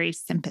very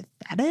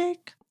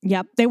sympathetic.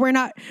 Yep. They were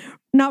not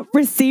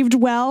received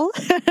well.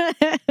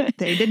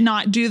 They did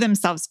not do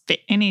themselves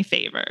any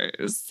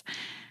favors.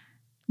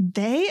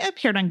 They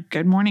appeared on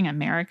Good Morning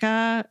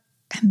America,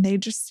 and they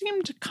just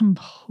seemed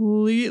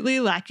completely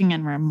lacking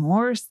in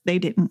remorse. They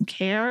didn't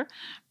care.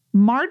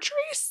 Marjorie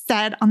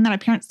said on that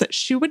appearance that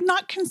she would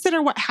not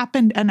consider what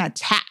happened an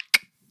attack.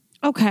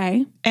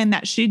 Okay. And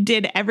that she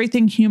did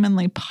everything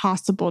humanly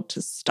possible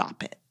to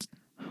stop it.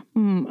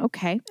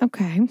 Okay.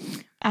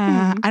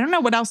 I don't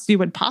know what else you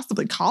would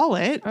possibly call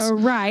it.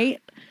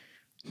 Right.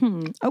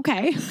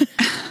 Okay.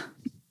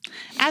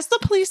 As the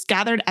police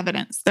gathered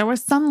evidence, there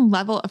was some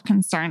level of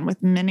concern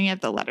with many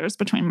of the letters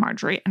between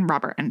Marjorie and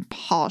Robert and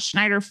Paul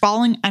Schneider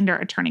falling under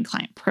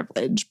attorney-client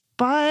privilege.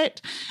 But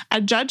a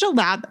judge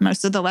allowed that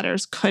most of the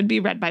letters could be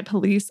read by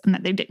police and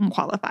that they didn't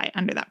qualify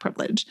under that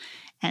privilege.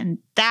 And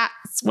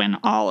that's when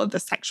all of the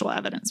sexual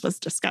evidence was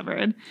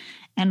discovered.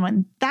 And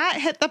when that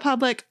hit the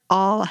public,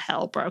 all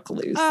hell broke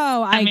loose.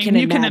 Oh, I mean,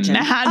 you can imagine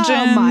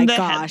oh my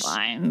gosh.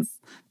 Headlines.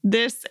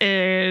 This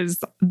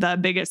is the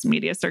biggest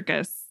media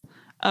circus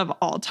of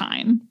all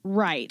time.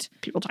 Right.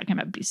 People talking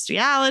about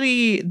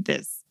bestiality,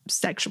 this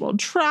sexual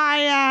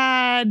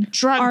triad,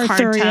 drug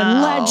Arthurian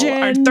cartel,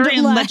 legend.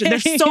 Arthurian legend.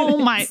 There's so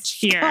much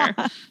here.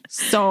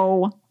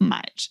 So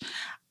much.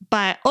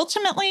 But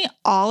ultimately,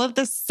 all of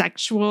the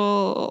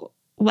sexual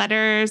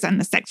letters and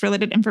the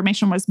sex-related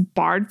information was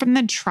barred from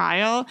the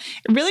trial.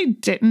 It really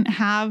didn't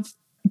have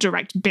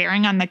direct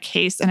bearing on the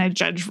case, and a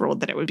judge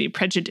ruled that it would be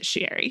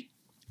prejudiciary.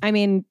 I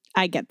mean,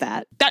 I get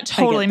that. That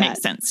totally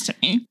makes sense to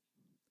me.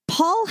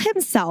 Paul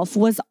himself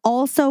was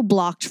also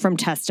blocked from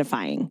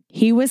testifying.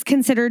 He was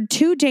considered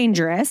too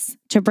dangerous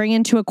to bring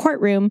into a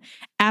courtroom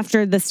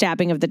after the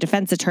stabbing of the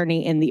defense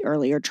attorney in the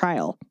earlier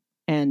trial.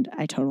 And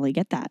I totally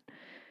get that.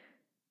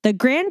 The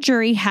grand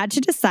jury had to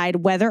decide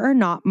whether or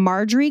not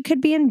Marjorie could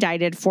be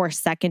indicted for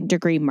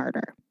second-degree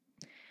murder.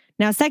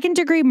 Now,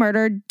 second-degree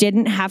murder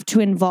didn't have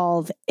to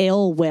involve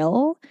ill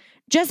will,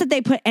 just that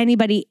they put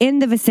anybody in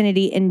the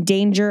vicinity in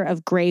danger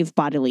of grave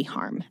bodily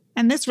harm.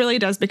 And this really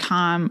does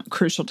become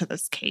crucial to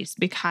this case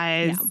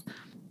because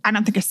I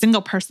don't think a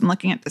single person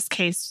looking at this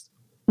case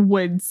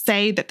would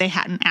say that they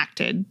hadn't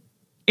acted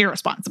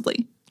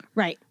irresponsibly.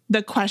 Right.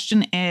 The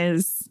question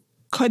is,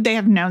 could they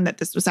have known that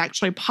this was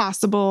actually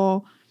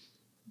possible?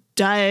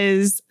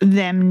 Does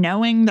them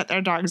knowing that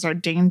their dogs are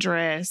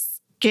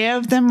dangerous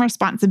give them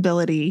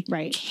responsibility?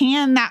 Right.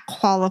 Can that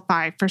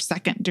qualify for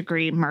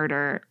second-degree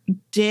murder?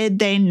 Did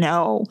they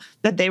know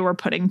that they were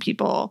putting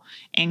people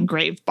in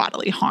grave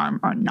bodily harm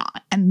or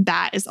not? And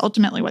that is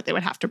ultimately what they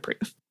would have to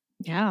prove.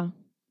 Yeah.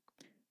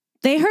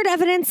 They heard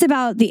evidence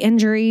about the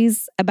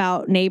injuries,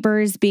 about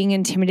neighbors being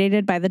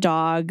intimidated by the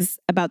dogs,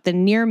 about the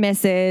near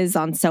misses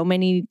on so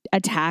many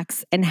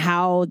attacks, and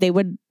how they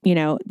would,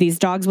 these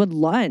dogs would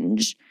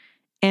lunge,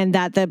 and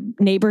that the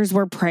neighbors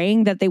were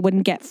praying that they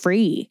wouldn't get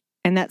free,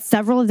 and that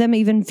several of them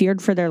even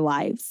feared for their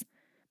lives.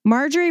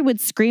 Marjorie would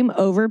scream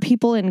over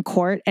people in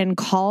court and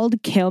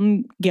called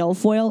Kim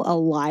Guilfoyle a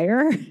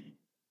liar.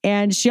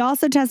 And she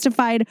also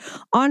testified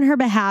on her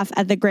behalf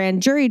at the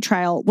grand jury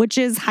trial, which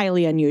is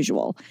highly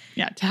unusual.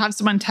 Yeah, to have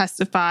someone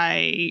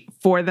testify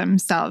for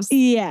themselves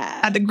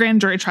at the grand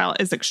jury trial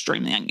is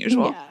extremely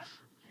unusual. Yeah.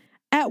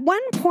 At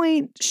one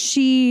point,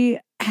 she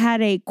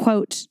had a,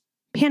 quote,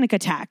 panic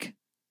attack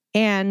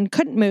and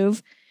couldn't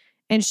move,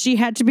 and she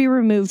had to be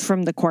removed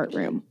from the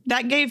courtroom.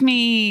 That gave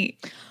me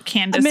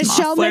Candace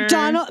Michelle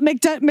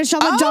Mossler.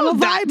 Michelle McDonald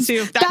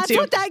vibes. That too.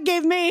 What that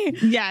gave me.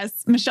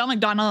 Yes, Michelle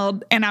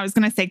McDonald, and I was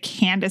going to say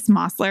Candace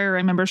Mossler.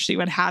 Remember, she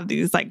would have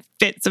these like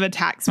fits of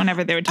attacks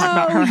whenever they would talk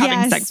about her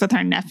having sex with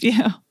her nephew.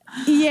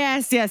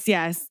 Yes.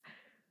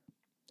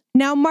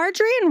 Now,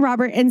 Marjorie and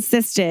Robert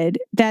insisted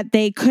that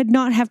they could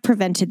not have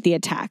prevented the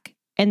attack,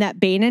 and that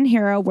Bain and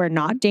Hera were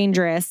not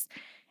dangerous,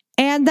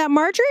 and that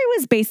Marjorie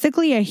was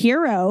basically a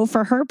hero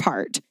for her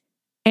part.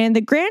 And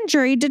the grand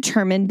jury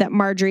determined that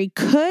Marjorie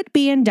could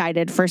be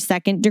indicted for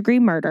second-degree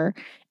murder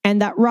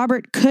and that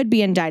Robert could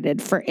be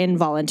indicted for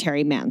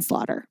involuntary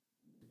manslaughter.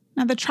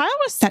 Now, the trial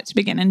was set to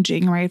begin in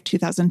January of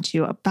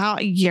 2002, about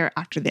a year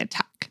after the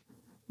attack.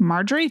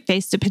 Marjorie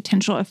faced a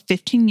potential of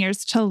 15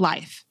 years to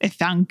life if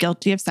found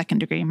guilty of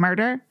second-degree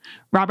murder.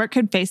 Robert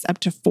could face up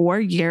to 4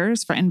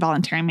 years for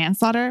involuntary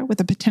manslaughter with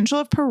a potential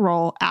of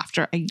parole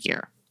after a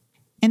year.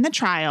 In the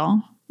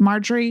trial,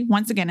 Marjorie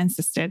once again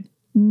insisted,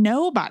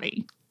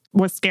 nobody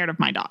was scared of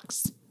my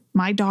dogs.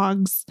 My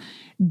dogs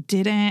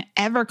didn't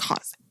ever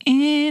cause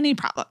any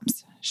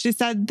problems. She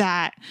said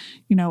that,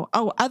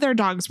 other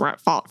dogs were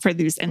at fault for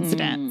these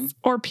incidents,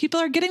 or people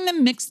are getting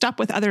them mixed up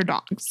with other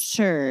dogs.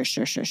 Sure.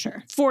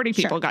 40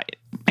 people got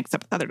mixed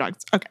up with other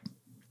dogs. Okay.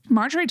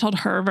 Marjorie told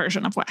her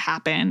version of what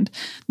happened,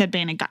 that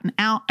Bain had gotten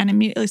out and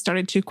immediately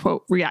started to,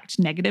 quote, react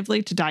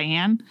negatively to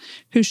Diane,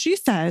 who she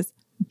says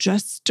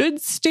just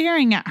stood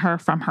staring at her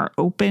from her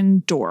open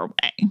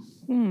doorway.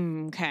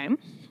 Okay.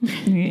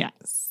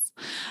 Yes.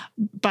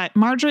 But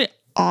Marjorie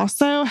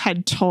also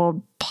had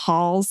told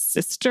Paul's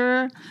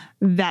sister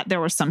that there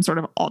was some sort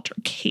of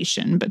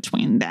altercation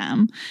between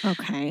them.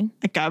 Okay.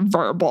 Like a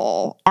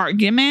verbal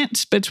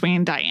argument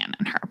between Diane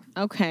and her.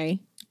 Okay.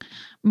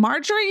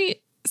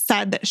 Marjorie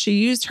said that she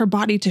used her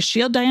body to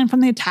shield Diane from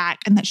the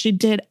attack and that she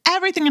did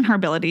everything in her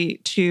ability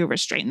to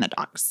restrain the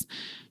dogs.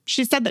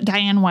 She said that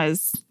Diane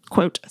was,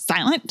 quote,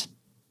 silent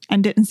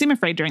and didn't seem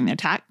afraid during the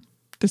attack,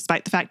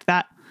 despite the fact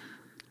that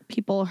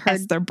people heard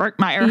Esther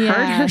Birkmeyer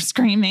heard her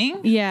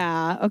screaming.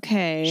 Yeah,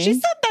 okay. She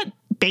said that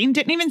Bain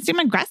didn't even seem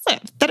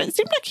aggressive, that it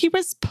seemed like he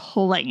was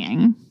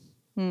playing.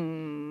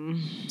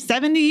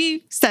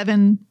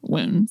 77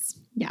 wounds.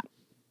 Yeah.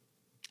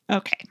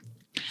 Okay.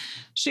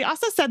 She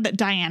also said that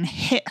Diane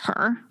hit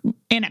her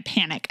in a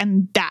panic,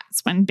 and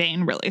that's when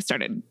Bain really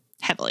started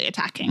heavily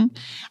attacking.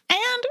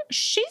 And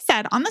she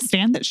said on the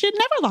stand that she had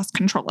never lost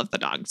control of the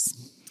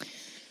dogs.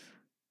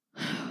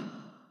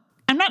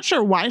 I'm not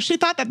sure why she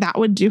thought that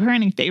would do her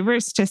any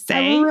favors to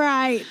say.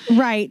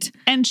 Right.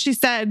 And she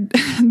said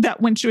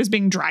that when she was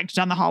being dragged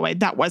down the hallway,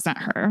 that wasn't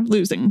her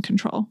losing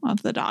control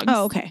of the dogs.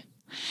 Oh, okay.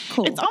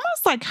 Cool. It's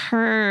almost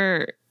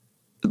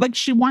like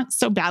she wants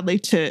so badly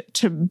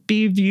to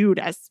be viewed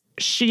as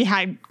she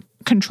had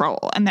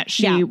control and that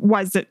she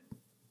wasn't,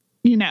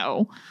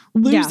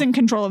 losing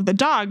control of the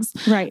dogs.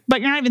 Right. But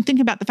you're not even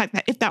thinking about the fact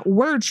that if that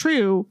were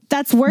true,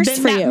 that's worse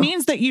for you. That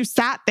means that you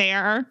sat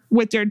there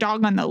with your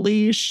dog on the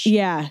leash.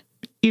 Yeah.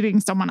 Eating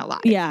someone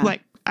alive. Yeah.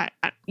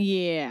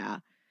 Yeah.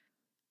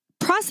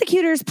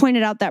 Prosecutors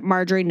pointed out that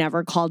Marjorie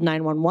never called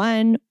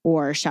 911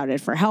 or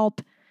shouted for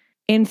help.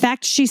 In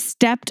fact, she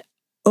stepped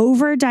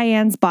over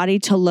Diane's body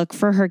to look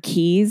for her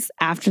keys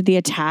after the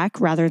attack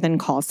rather than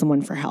call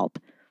someone for help.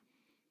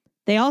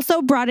 They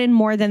also brought in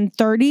more than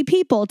 30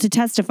 people to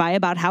testify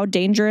about how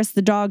dangerous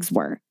the dogs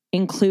were,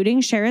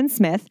 including Sharon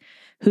Smith,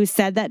 who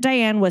said that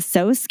Diane was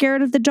so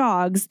scared of the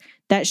dogs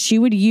that she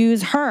would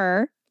use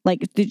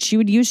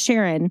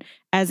Sharon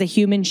as a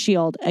human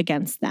shield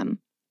against them.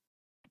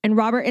 And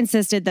Robert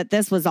insisted that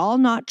this was all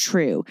not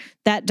true,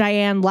 that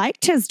Diane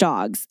liked his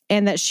dogs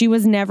and that she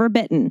was never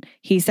bitten.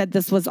 He said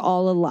this was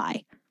all a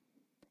lie.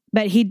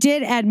 But he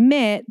did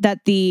admit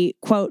that the,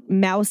 quote,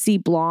 mousy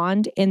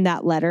blonde in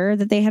that letter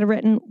that they had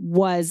written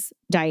was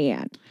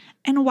Diane.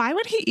 And why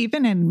would he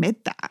even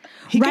admit that?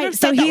 He right. could have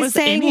said so that he's was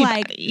saying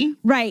anybody. like,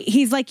 right.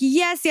 He's like,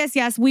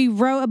 yes. We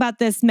wrote about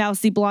this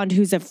mousy blonde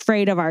who's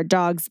afraid of our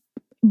dogs.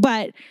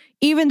 But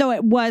even though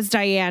it was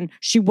Diane,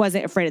 she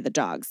wasn't afraid of the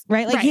dogs.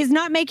 Right. Like he's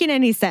not making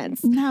any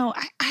sense. No,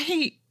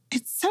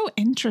 it's so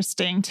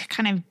interesting to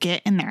kind of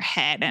get in their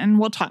head. And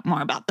we'll talk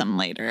more about them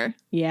later.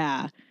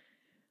 Yeah.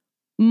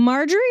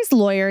 Marjorie's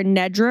lawyer,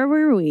 Nedra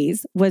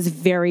Ruiz, was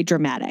very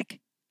dramatic.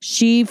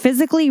 She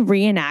physically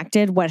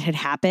reenacted what had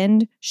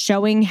happened,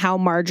 showing how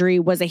Marjorie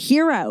was a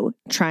hero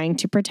trying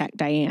to protect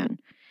Diane.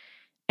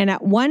 And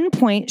at one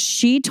point,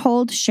 she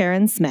told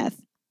Sharon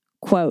Smith,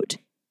 quote,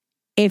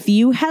 "If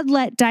you had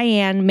let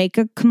Diane make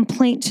a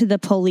complaint to the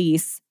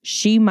police,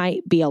 she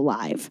might be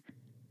alive."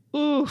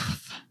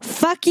 Oof.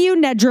 Fuck you,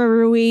 Nedra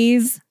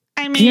Ruiz.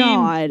 I mean,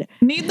 God.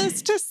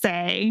 Needless to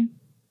say,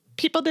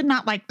 people did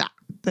not like that.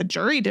 The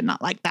jury did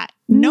not like that.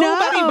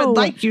 Nobody would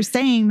like you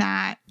saying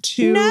that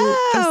to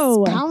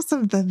the spouse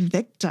of the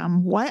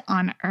victim. What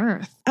on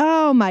earth?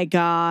 Oh, my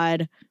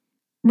God.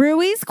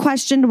 Ruiz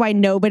questioned why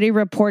nobody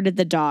reported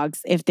the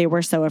dogs if they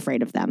were so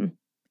afraid of them.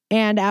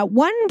 And at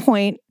one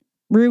point,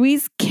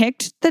 Ruiz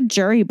kicked the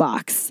jury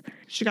box.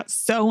 She got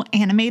so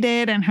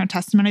animated in her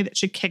testimony that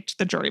she kicked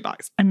the jury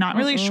box. I'm not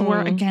really sure,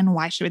 again,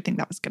 why she would think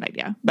that was a good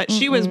idea. But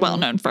she was well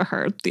known for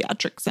her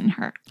theatrics and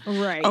her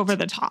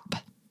over-the-top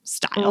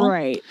style.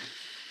 Right.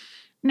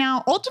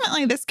 Now,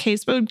 ultimately, this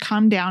case would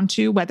come down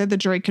to whether the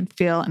jury could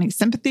feel any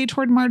sympathy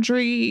toward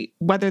Marjorie,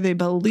 whether they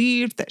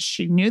believed that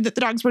she knew that the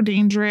dogs were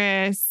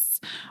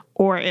dangerous,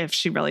 or if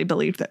she really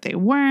believed that they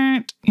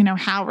weren't. You know,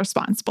 how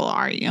responsible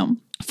are you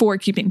for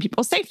keeping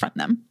people safe from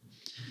them?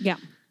 Yeah.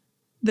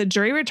 The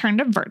jury returned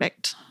a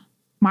verdict.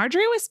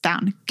 Marjorie was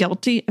found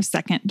guilty of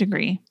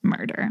second-degree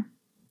murder.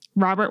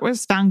 Robert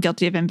was found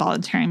guilty of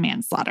involuntary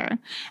manslaughter.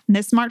 And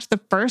this marked the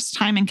first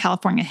time in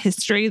California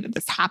history that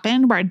this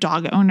happened where a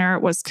dog owner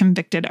was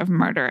convicted of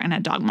murder in a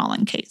dog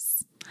mauling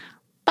case.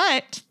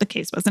 But the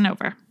case wasn't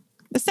over.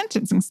 The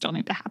sentencing still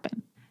needed to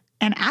happen.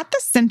 And at the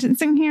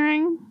sentencing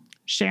hearing,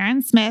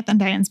 Sharon Smith and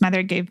Diane's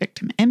mother gave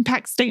victim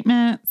impact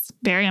statements,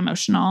 very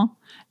emotional.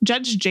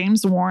 Judge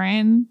James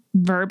Warren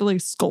verbally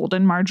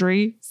scolded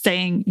Marjorie,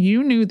 saying,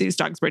 "You knew these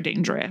dogs were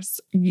dangerous.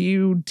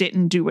 You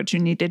didn't do what you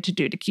needed to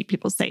do to keep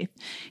people safe."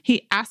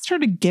 He asked her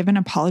to give an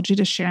apology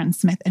to Sharon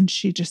Smith, and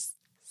she just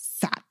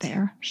sat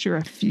there. She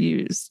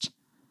refused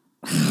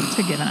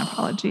to give an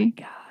apology.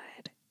 Oh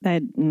my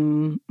God.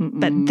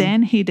 But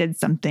then he did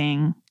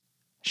something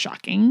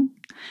shocking.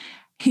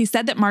 He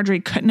said that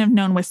Marjorie couldn't have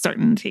known with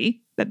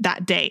certainty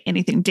that day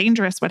anything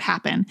dangerous would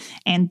happen,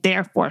 and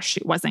therefore she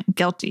wasn't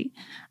guilty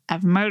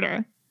of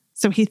murder.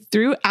 So he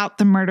threw out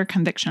the murder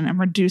conviction and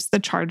reduced the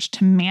charge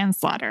to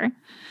manslaughter.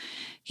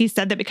 He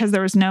said that because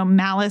there was no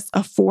malice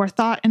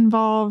aforethought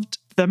involved,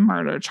 the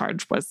murder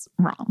charge was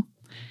wrong.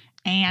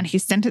 And he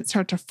sentenced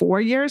her to 4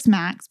 years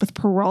max with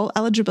parole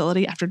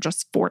eligibility after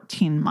just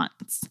 14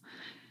 months.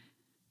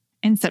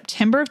 In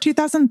September of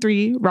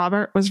 2003,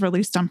 Robert was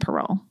released on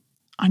parole.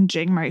 On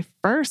January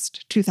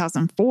 1st,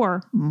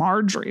 2004,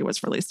 Marjorie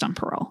was released on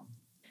parole.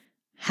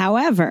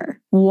 However,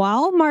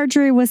 while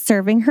Marjorie was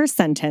serving her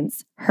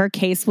sentence, her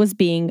case was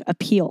being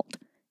appealed.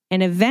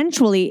 And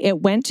eventually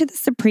it went to the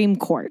Supreme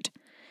Court.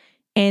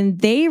 And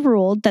they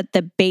ruled that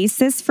the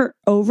basis for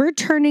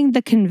overturning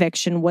the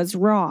conviction was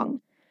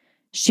wrong.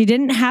 She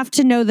didn't have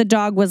to know the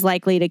dog was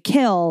likely to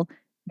kill,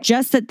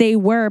 just that they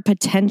were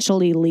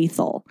potentially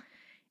lethal.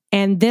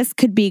 And this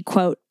could be,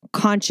 quote,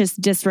 conscious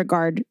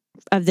disregard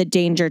of the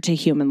danger to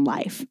human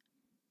life.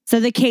 So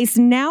the case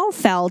now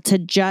fell to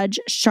Judge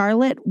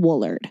Charlotte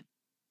Woolard,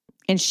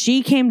 and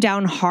she came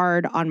down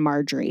hard on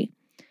Marjorie.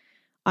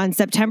 On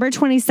September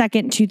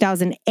 22nd,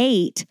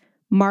 2008,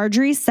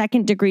 Marjorie's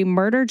second-degree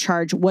murder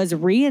charge was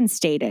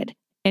reinstated,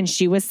 and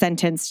she was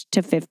sentenced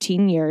to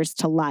 15 years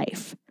to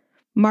life.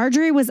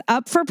 Marjorie was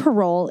up for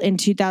parole in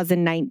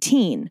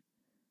 2019.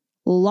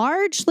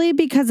 Largely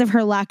because of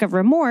her lack of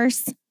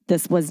remorse,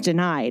 this was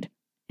denied,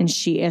 and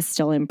she is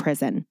still in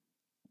prison.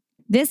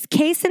 This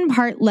case in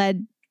part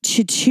led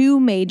to two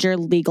major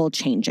legal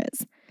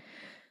changes.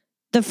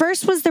 The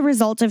first was the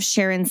result of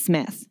Sharon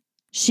Smith.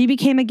 She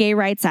became a gay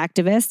rights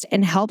activist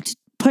and helped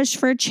push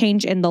for a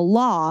change in the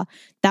law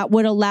that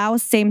would allow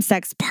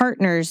same-sex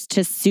partners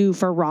to sue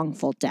for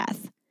wrongful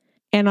death.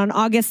 And on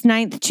August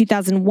 9th,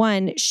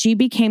 2001, she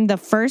became the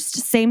first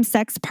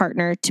same-sex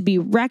partner to be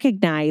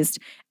recognized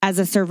as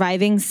a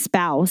surviving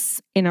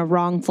spouse in a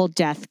wrongful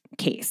death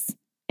case.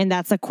 And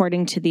that's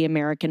according to the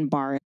American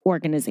Bar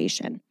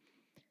Organization.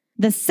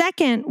 The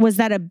second was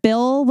that a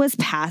bill was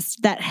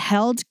passed that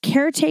held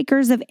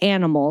caretakers of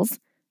animals,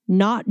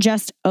 not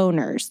just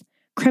owners,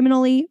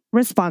 criminally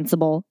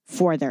responsible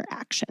for their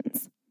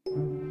actions.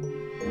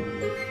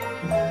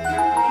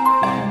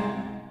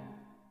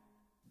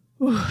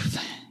 Oof.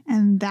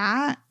 And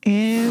that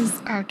is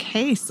our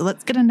case. So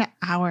let's get into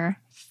our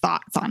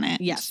thoughts on it.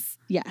 Yes.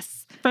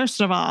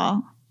 First of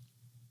all,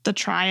 the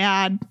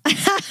triad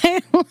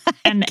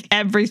and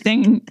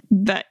everything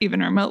that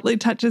even remotely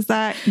touches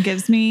that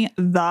gives me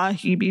the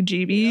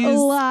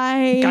heebie-jeebies.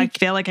 Like, I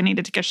feel like I need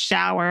to take a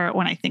shower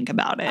when I think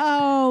about it.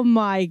 Oh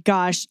my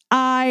gosh.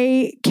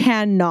 I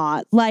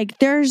cannot. Like,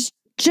 there's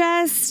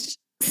just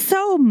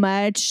so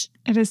much.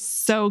 It is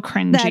so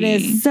cringy. That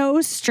is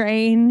so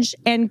strange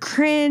and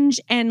cringe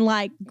and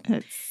like.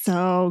 It's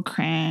so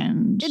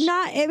cringe.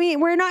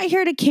 We're not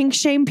here to kink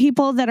shame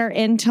people that are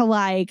into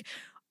like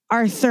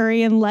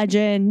Arthurian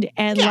legend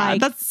and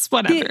that's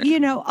whatever.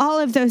 All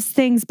of those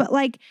things. But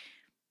like,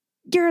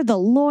 you're the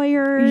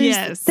lawyers.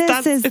 Yes.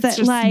 It's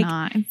just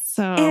not. It's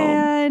so.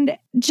 And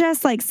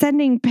just like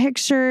sending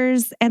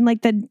pictures and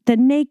like the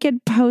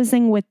naked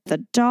posing with the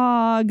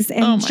dogs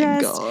and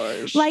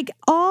gosh. Like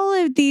all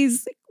of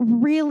these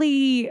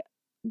really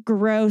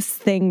gross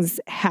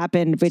things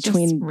happened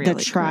between really the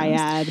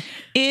triad. Gross.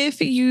 If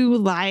you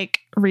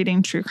like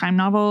reading true crime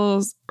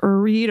novels,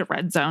 read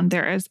Red Zone.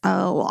 There is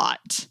a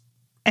lot.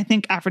 I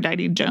think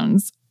Aphrodite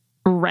Jones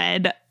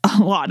read a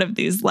lot of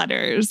these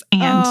letters,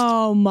 and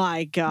oh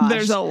my gosh,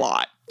 there's a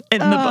lot in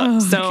the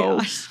book.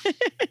 So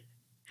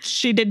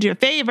she did you a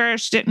favor.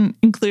 She didn't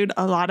include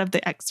a lot of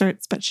the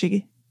excerpts, but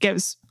she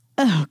gives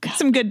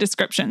some good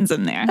descriptions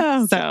in there.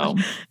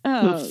 God.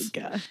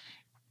 I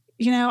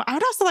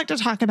would also like to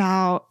talk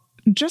about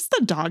just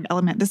the dog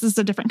element. This is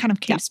a different kind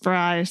of case for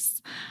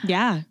us.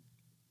 Yeah.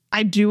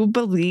 I do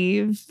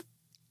believe,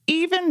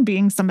 even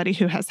being somebody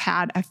who has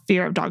had a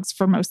fear of dogs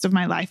for most of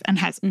my life and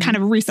has kind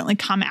of recently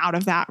come out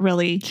of that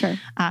really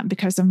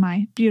because of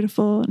my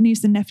beautiful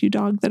niece and nephew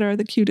dog that are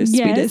the cutest,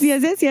 sweetest.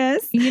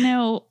 Yes.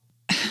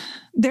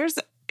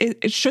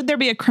 Should there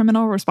be a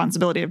criminal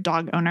responsibility of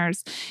dog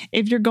owners?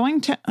 If you're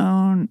going to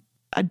own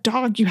a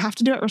dog, you have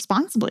to do it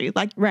responsibly,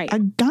 like a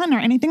gun or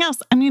anything else.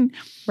 I mean,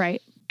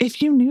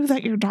 if you knew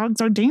that your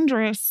dogs are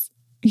dangerous,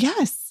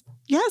 yes,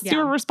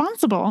 you're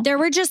responsible. There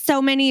were just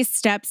so many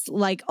steps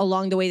like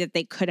along the way that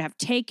they could have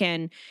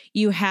taken.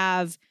 You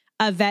have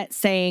a vet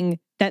saying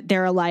that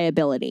they're a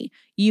liability.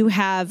 You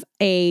have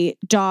a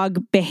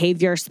dog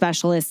behavior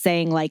specialist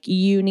saying like,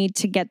 you need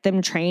to get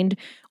them trained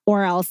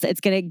or else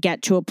it's going to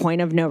get to a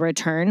point of no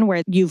return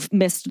where you've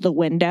missed the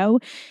window.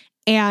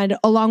 And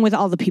along with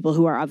all the people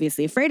who are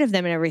obviously afraid of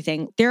them and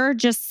everything, there are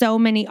just so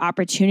many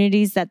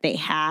opportunities that they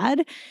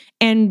had.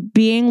 And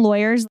being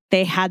lawyers,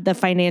 they had the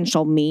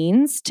financial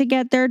means to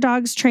get their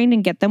dogs trained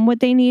and get them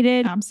what they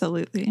needed.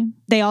 Absolutely.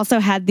 They also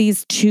had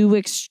these 2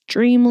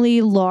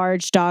 extremely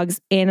large dogs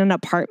in an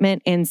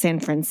apartment in San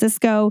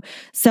Francisco.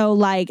 So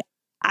like,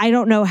 I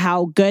don't know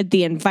how good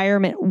the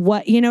environment,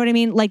 you know what I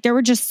mean? Like there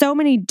were just so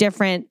many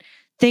different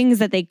things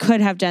that they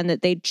could have done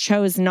that they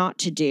chose not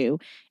to do.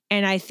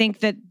 And I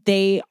think that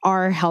they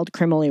are held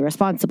criminally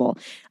responsible.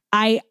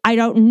 I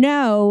don't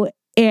know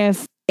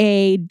if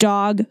a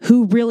dog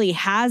who really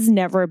has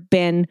never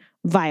been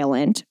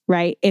violent,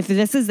 right? If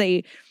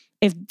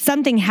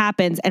something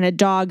happens and a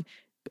dog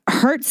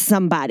hurts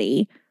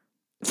somebody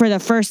for the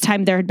first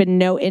time, there had been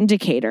no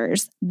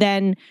indicators,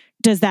 then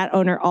does that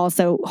owner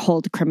also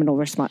hold criminal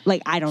response?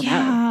 Like, I don't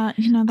know.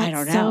 That's I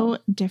don't know. So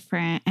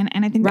different.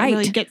 And I think that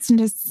really gets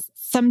into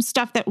some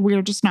stuff that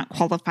we're just not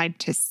qualified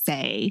to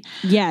say.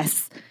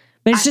 Yes.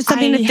 But it's just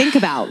something to think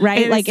about,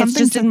 right? Like it's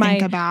just to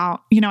think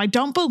about. I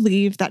don't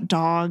believe that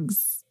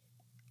dogs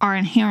are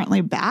inherently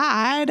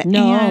bad.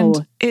 No.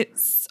 And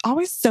it's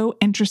always so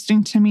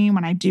interesting to me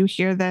when I do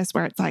hear this,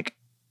 where it's like,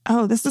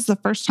 oh, this is the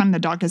first time the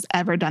dog has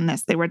ever done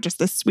this. They were just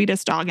the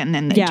sweetest dog and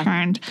then they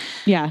turned.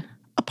 Yeah.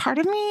 A part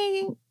of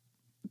me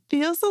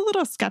feels a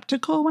little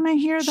skeptical when I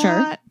hear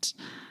that.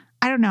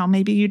 I don't know,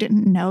 maybe you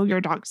didn't know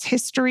your dog's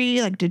history.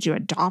 Like, did you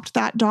adopt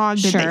that dog?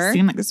 Did they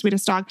seem like the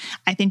sweetest dog?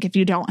 I think if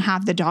you don't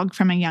have the dog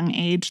from a young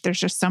age, there's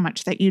just so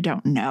much that you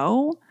don't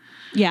know.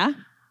 Yeah.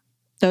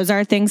 Those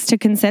are things to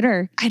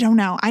consider. I don't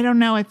know. I don't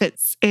know if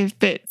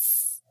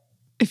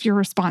you're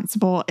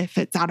responsible, if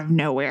it's out of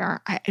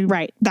nowhere.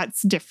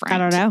 That's different. I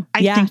don't know.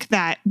 I think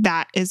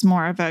that is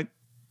more of a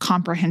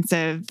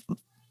comprehensive,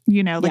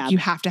 you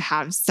have to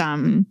have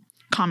some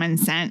common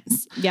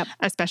sense. Yep.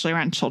 Especially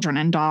around children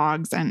and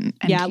dogs and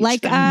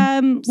like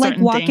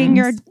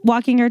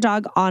walking your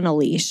dog on a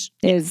leash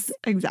is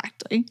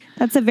exactly.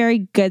 That's a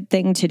very good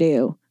thing to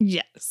do.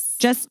 Yes.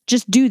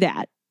 Just do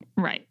that.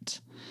 Right.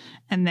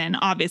 And then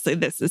obviously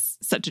this is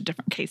such a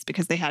different case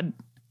because they had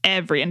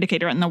every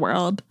indicator in the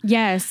world.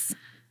 Yes.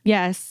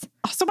 Yes.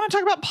 Also want to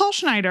talk about Paul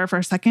Schneider for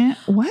a second.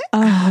 What?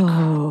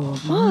 Oh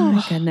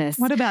my goodness.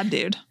 What a bad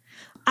dude.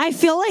 I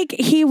feel like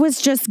he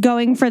was just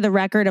going for the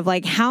record of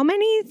like, how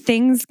many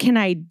things can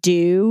I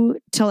do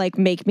to like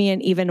make me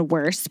an even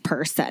worse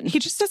person? He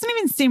just doesn't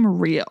even seem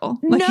real.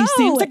 Like he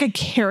seems like a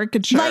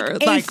caricature,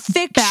 like a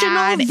fictional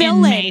bad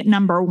villain. Inmate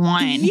number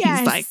 1. Yes.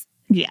 He's like,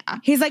 yeah.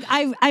 He's like,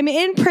 I'm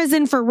in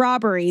prison for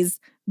robberies,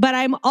 but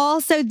I'm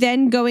also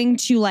then going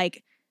to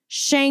like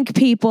shank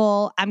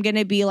people. I'm going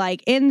to be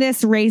like in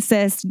this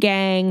racist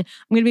gang.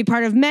 I'm going to be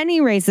part of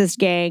many racist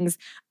gangs.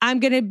 I'm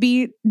going to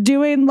be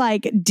doing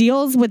like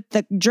deals with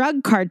the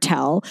drug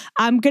cartel.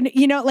 I'm going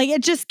to, like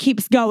it just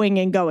keeps going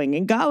and going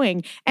and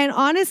going. And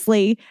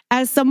honestly,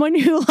 as someone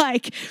who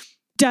like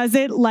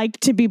doesn't like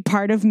to be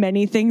part of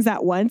many things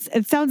at once,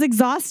 it sounds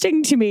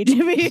exhausting to me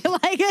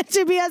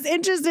to be as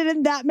interested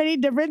in that many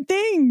different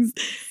things.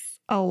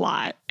 A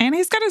lot. And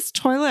he's got his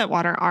toilet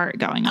water art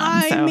going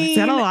on. He's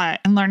got a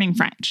lot, and learning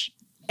French.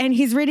 And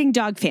he's reading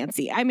Dog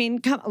Fancy. I mean,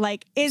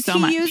 is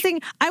he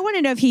using, I want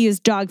to know if he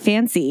used Dog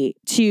Fancy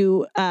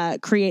to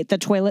create the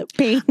toilet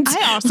paint.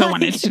 I also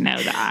wanted to know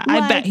that.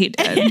 I bet he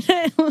did.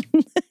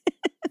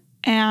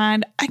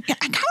 And I kind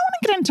of want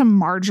to get into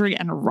Marjorie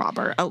and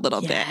Robert a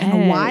little bit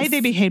and why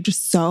they behaved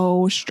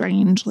so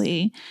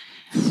strangely.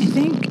 I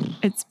think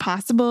it's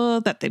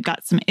possible that they've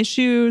got some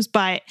issues,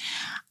 but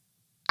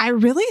I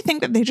really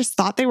think that they just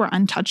thought they were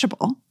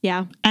untouchable.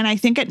 Yeah. And I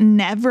think it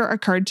never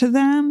occurred to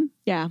them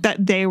that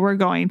they were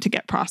going to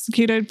get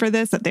prosecuted for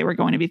this, that they were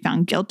going to be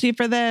found guilty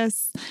for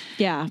this.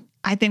 Yeah.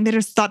 I think they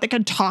just thought they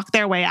could talk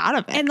their way out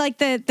of it. And like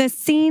the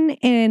scene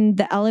in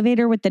the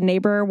elevator with the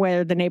neighbor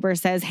where the neighbor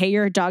says, "Hey,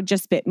 your dog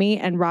just bit me."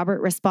 And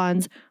Robert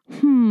responds,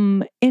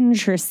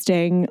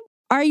 interesting.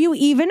 Are you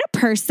even a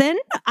person?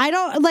 I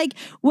don't like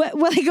who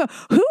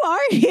are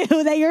you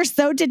that you're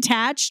so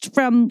detached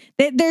from?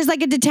 There's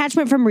like a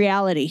detachment from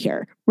reality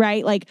here,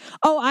 right? Like,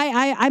 oh,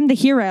 I'm the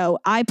hero.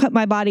 I put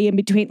my body in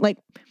between. Like,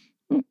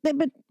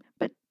 but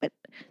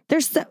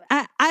there's so,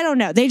 I don't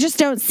know. They just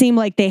don't seem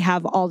like they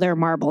have all their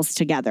marbles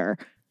together.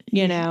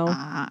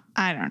 I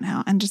don't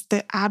know. And just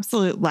the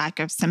absolute lack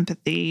of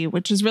sympathy,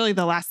 which is really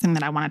the last thing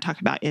that I want to talk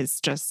about, is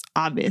just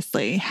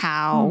obviously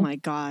how. Oh my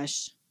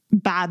gosh.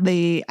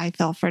 Badly I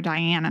feel for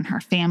Diane and her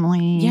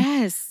family.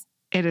 Yes.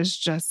 It is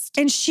just.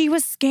 And she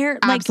was scared.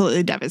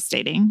 Absolutely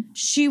devastating.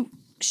 She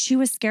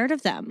was scared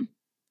of them.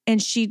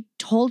 And she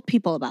told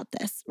people about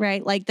this,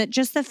 right? Like that,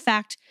 just the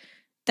fact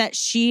that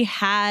she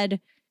had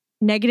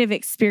negative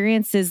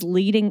experiences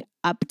leading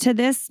up to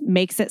this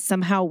makes it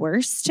somehow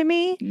worse to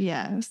me.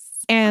 Yes.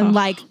 And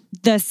like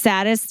the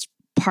saddest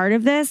part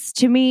of this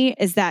to me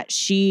is that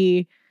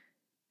she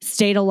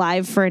stayed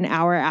alive for an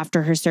hour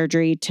after her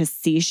surgery to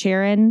see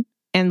Sharon.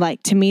 And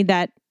like, to me,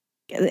 that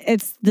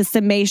it's the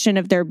summation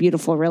of their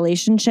beautiful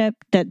relationship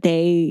that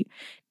they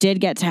did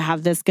get to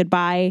have this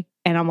goodbye.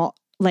 And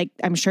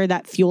I'm sure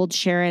that fueled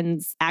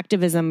Sharon's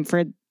activism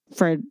for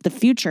the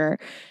future.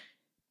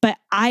 But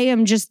I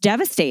am just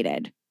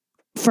devastated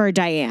for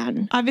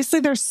Diane. Obviously,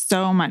 there's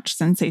so much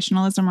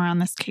sensationalism around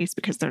this case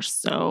because there's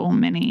so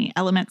many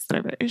elements that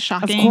are very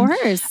shocking. Of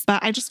course.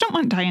 But I just don't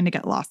want Diane to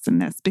get lost in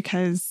this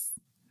because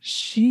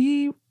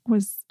she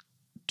was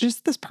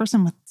just this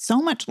person with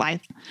so much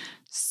life,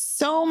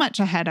 so much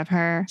ahead of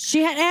her.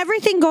 She had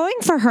everything going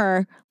for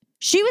her.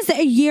 She was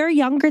a year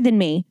younger than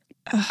me.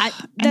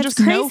 That's just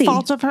crazy. No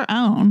fault of her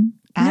own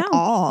at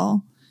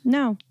all.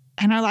 No.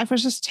 And her life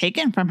was just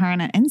taken from her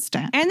in an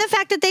instant. And the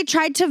fact that they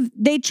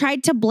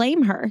tried to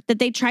blame her, that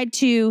they tried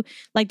to,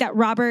 like, that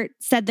Robert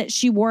said that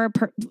she wore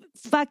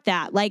fuck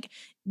that. Like,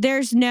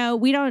 I just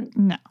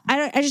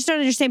don't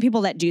understand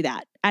people that do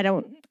that. I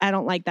don't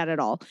like that at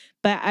all.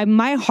 But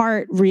my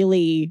heart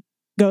really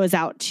goes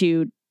out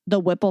to the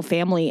Whipple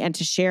family and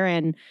to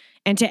Sharon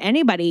and to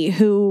anybody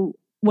who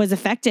was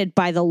affected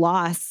by the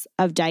loss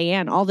of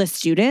Diane. All the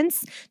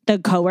students, the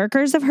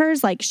coworkers of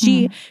hers, like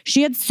she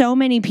had so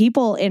many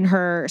people in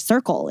her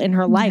circle, in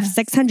her life. Yes.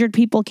 600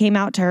 people came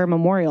out to her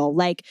memorial.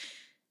 Like,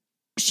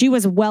 she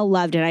was well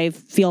loved, and I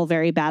feel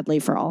very badly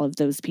for all of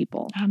those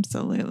people.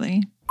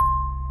 Absolutely.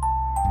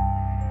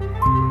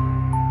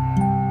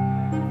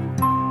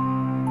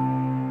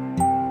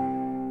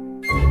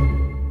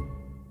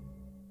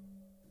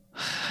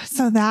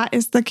 So that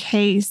is the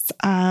case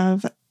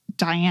of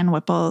Diane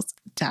Whipple's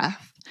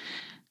death.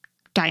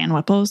 Diane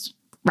Whipple's,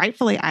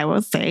 rightfully, I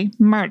will say,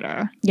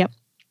 murder. Yep.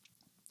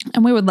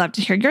 And we would love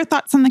to hear your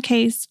thoughts on the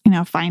case.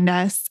 Find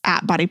us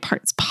at Body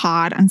Parts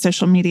Pod on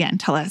social media and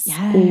tell us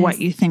what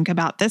you think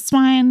about this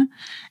one.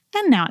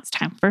 And now it's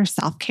time for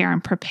self-care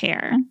and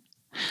prepare.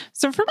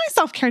 So for my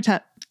self-care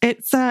tip,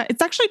 it's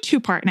actually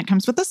two-part, and it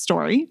comes with a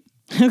story.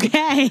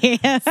 Okay.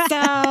 So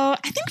I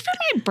think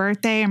for my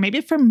birthday or maybe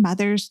for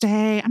Mother's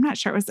Day, I'm not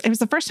sure. It was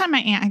the first time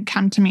my aunt had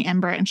come to meet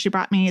Ember, and she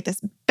brought me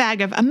this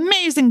bag of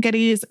amazing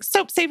goodies,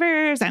 soap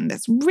savers, and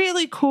this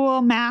really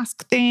cool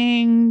mask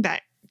thing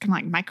that can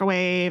like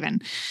microwave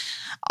and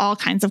all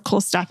kinds of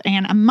cool stuff.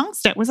 And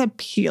amongst it was a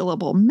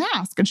peelable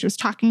mask. And she was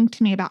talking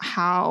to me about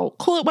how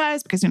cool it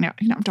was because, you don't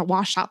have to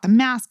wash out the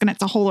mask and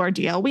it's a whole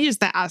ordeal. We use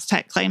the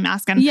Aztec clay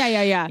mask and it's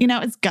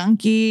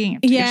gunky. You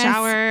have to take a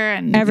shower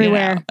and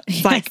everywhere.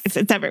 It's like,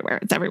 it's everywhere.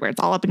 It's everywhere. It's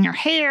all up in your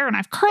hair, and I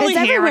have curly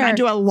hair and I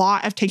do a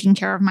lot of taking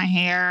care of my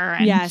hair.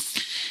 And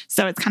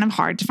so it's kind of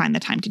hard to find the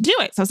time to do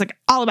it. So I was like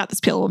all about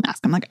this peelable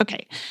mask. I'm like,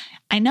 okay,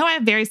 I know I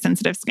have very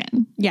sensitive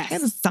skin. Yes.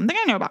 This is something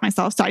I know about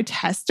myself. So I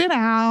tested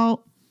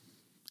out.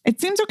 It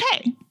seems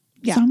okay.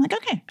 Yeah. So I'm like,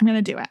 okay, I'm going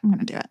to do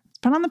it.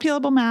 put on the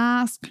peelable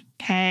mask.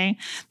 Okay.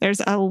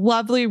 There's a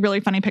lovely, really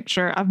funny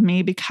picture of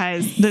me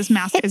because this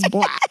mask is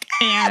black.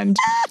 And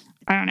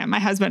I don't know, my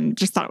husband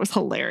just thought it was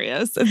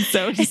hilarious. And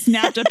so he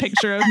snapped a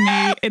picture of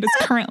me. It is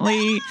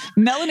currently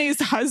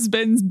Melanie's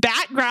husband's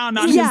background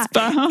on his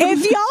phone.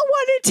 If y'all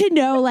wanted to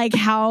know like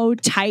how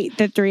tight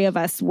the three of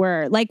us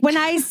were, like when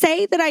I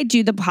say that I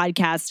do the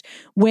podcast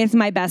with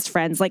my best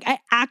friends, like I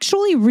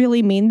actually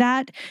really mean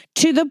that,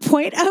 to the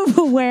point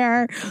of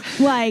where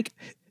like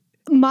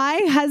my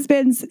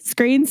husband's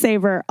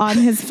screensaver on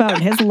his phone,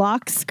 his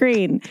lock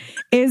screen,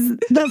 is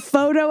the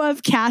photo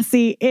of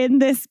Cassie in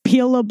this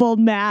peelable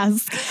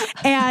mask.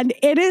 And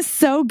it is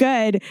so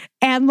good.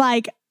 And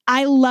like,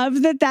 I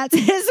love that that's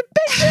his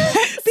picture,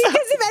 because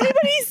if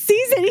anybody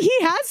sees it,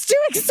 he has to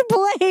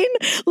explain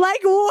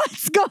like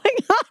what's going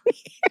on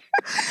here.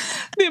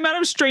 The amount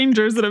of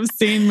strangers that have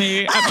seen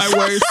me at my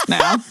worst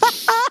now.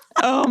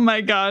 Oh my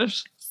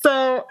gosh.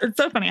 So it's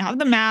so funny. I have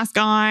the mask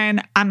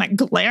on. I'm like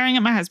glaring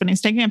at my husband. He's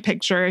taking a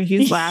picture.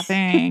 He's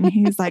laughing.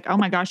 He's like, oh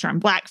my gosh, you're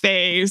in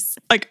blackface.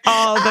 Like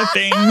all the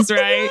things,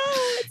 right?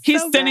 He's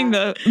so sending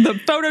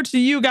the photo to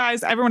you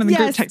guys. Everyone in the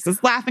group text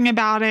is laughing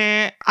about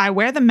it. I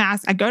wear the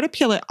mask. I go to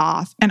peel it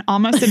off. And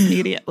almost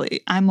immediately,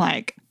 I'm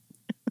like,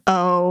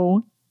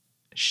 oh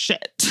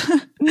shit.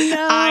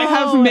 No. I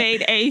have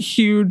made a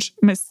huge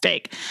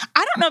mistake.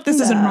 I don't know if this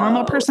is a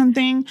normal person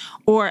thing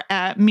or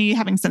me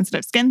having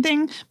sensitive skin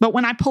thing, but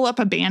when I pull up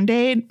a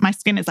Band-Aid, my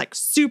skin is like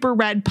super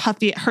red,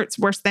 puffy. It hurts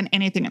worse than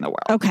anything in the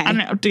world. Okay. I don't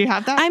know. Do you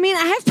have that? I mean,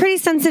 I have pretty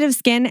sensitive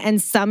skin,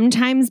 and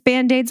sometimes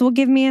Band-Aids will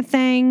give me a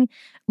thing.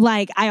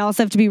 Like, I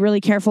also have to be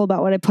really careful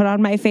about what I put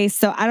on my face.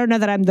 So I don't know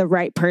that I'm the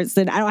right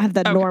person. I don't have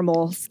the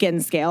normal skin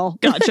scale.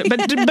 Gotcha.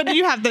 But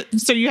you have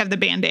the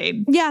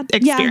Band-Aid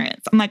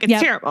experience. Yeah. I'm like, it's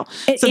terrible.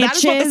 So that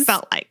is what this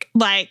felt like.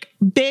 Like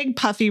big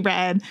puffy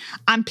red.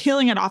 I'm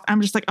peeling it off.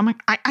 I'm just like, I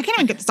can't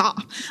even get this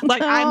off.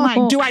 Like, I'm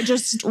like, do I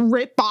just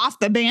rip off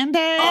the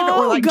Band-Aid?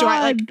 Or like, do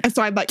I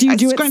scrunch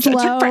it? It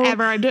took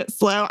forever. I do it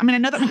slow. I mean, I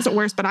know that makes it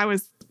worse, but I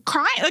was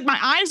crying. Like my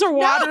eyes are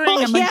watering.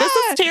 I'm like, this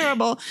is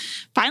terrible.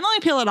 Finally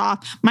peel it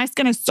off. My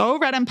skin is so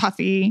red and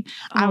puffy.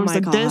 I was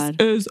like, this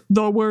is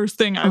the worst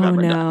thing I've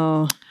ever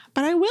done.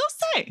 But I will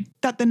say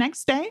that the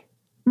next day,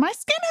 my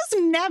skin has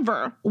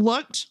never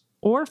looked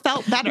or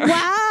felt better.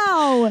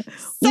 Wow.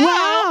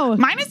 So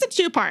mine is a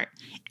 2-part.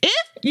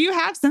 If you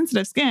have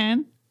sensitive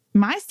skin,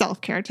 my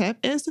self-care tip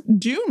is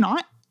do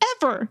not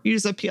ever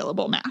use a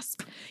peelable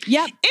mask.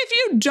 Yep. If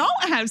you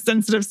don't have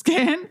sensitive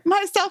skin,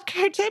 my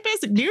self-care tip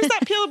is use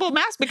that peelable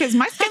mask because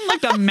my skin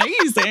looked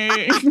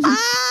amazing.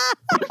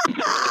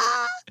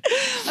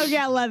 Okay,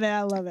 I love it.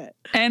 I love it.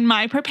 And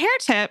my prepare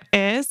tip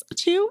is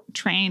to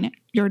train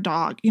your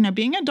dog. You know,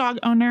 being a dog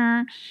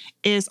owner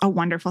is a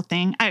wonderful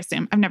thing. I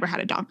assume. I've never had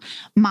a dog.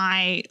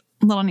 My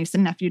little niece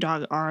and nephew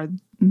dog are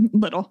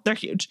little. They're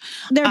huge.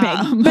 They're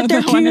big, but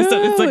they're cute.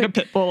 It's like a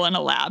pit bull and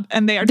a lab.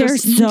 And they're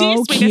just so the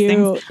sweetest cute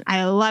things.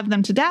 I love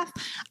them to death.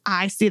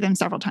 I see them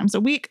several times a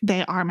week.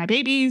 They are my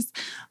babies.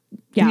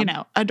 Yeah. You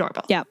know,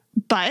 adorable. Yeah.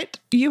 But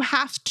you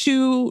have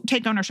to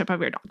take ownership of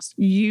your dogs.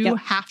 You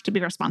have to be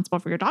responsible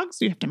for your dogs.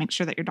 You have to make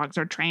sure that your dogs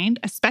are trained,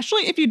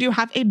 especially if you do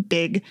have a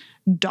big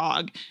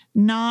dog.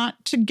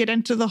 Not to get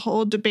into the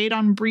whole debate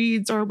on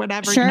breeds or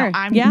whatever. Sure. You know,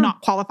 I'm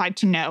not qualified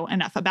to know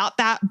enough about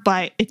that.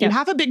 But if you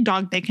have a big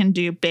dog, they can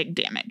do big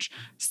damage.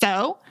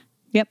 So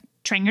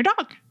train your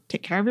dog.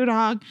 Take care of your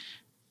dog.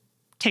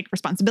 Take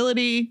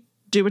responsibility.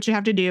 Do what you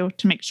have to do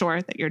to make sure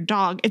that your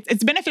dog,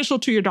 it's beneficial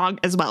to your dog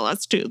as well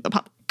as to the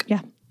public.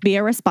 Yeah. Be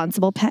a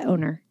responsible pet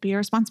owner. Be a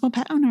responsible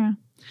pet owner.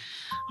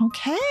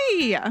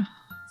 Okay.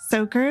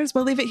 Soakers,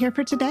 we'll leave it here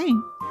for today.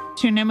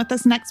 Tune in with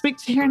us next week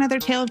to hear another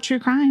tale of true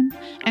crime.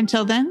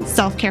 Until then,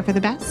 self-care for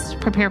the best,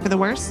 prepare for the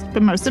worst,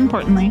 but most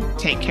importantly,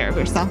 take care of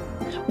yourself.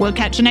 We'll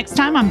catch you next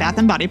time on Bath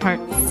and Body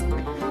Parts.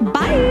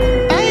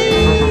 Bye. Bye.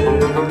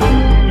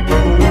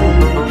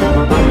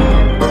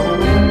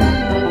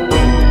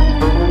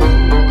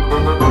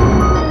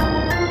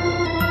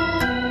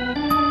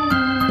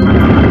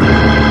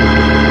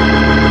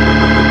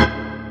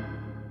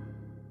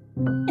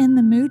 In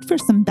the mood for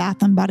some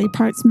Bath and Body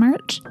Parts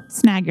merch?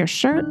 Snag your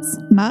shirts,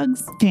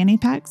 mugs, fanny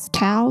packs,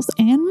 towels,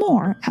 and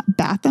more at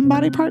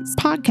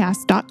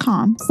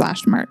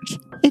bathandbodypartspodcast.com/merch.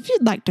 If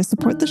you'd like to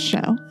support the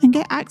show and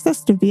get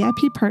access to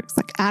VIP perks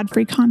like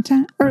ad-free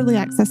content, early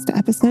access to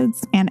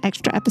episodes, and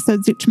extra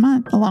episodes each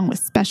month, along with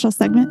special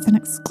segments and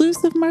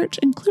exclusive merch,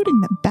 including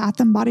the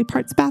Bath and Body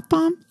Parts Bath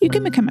Bomb, you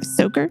can become a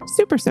soaker,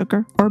 super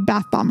soaker, or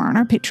bath bomber on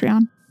our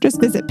Patreon. Just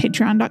visit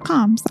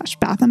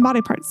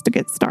patreon.com/bathandbodyparts to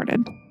get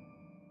started.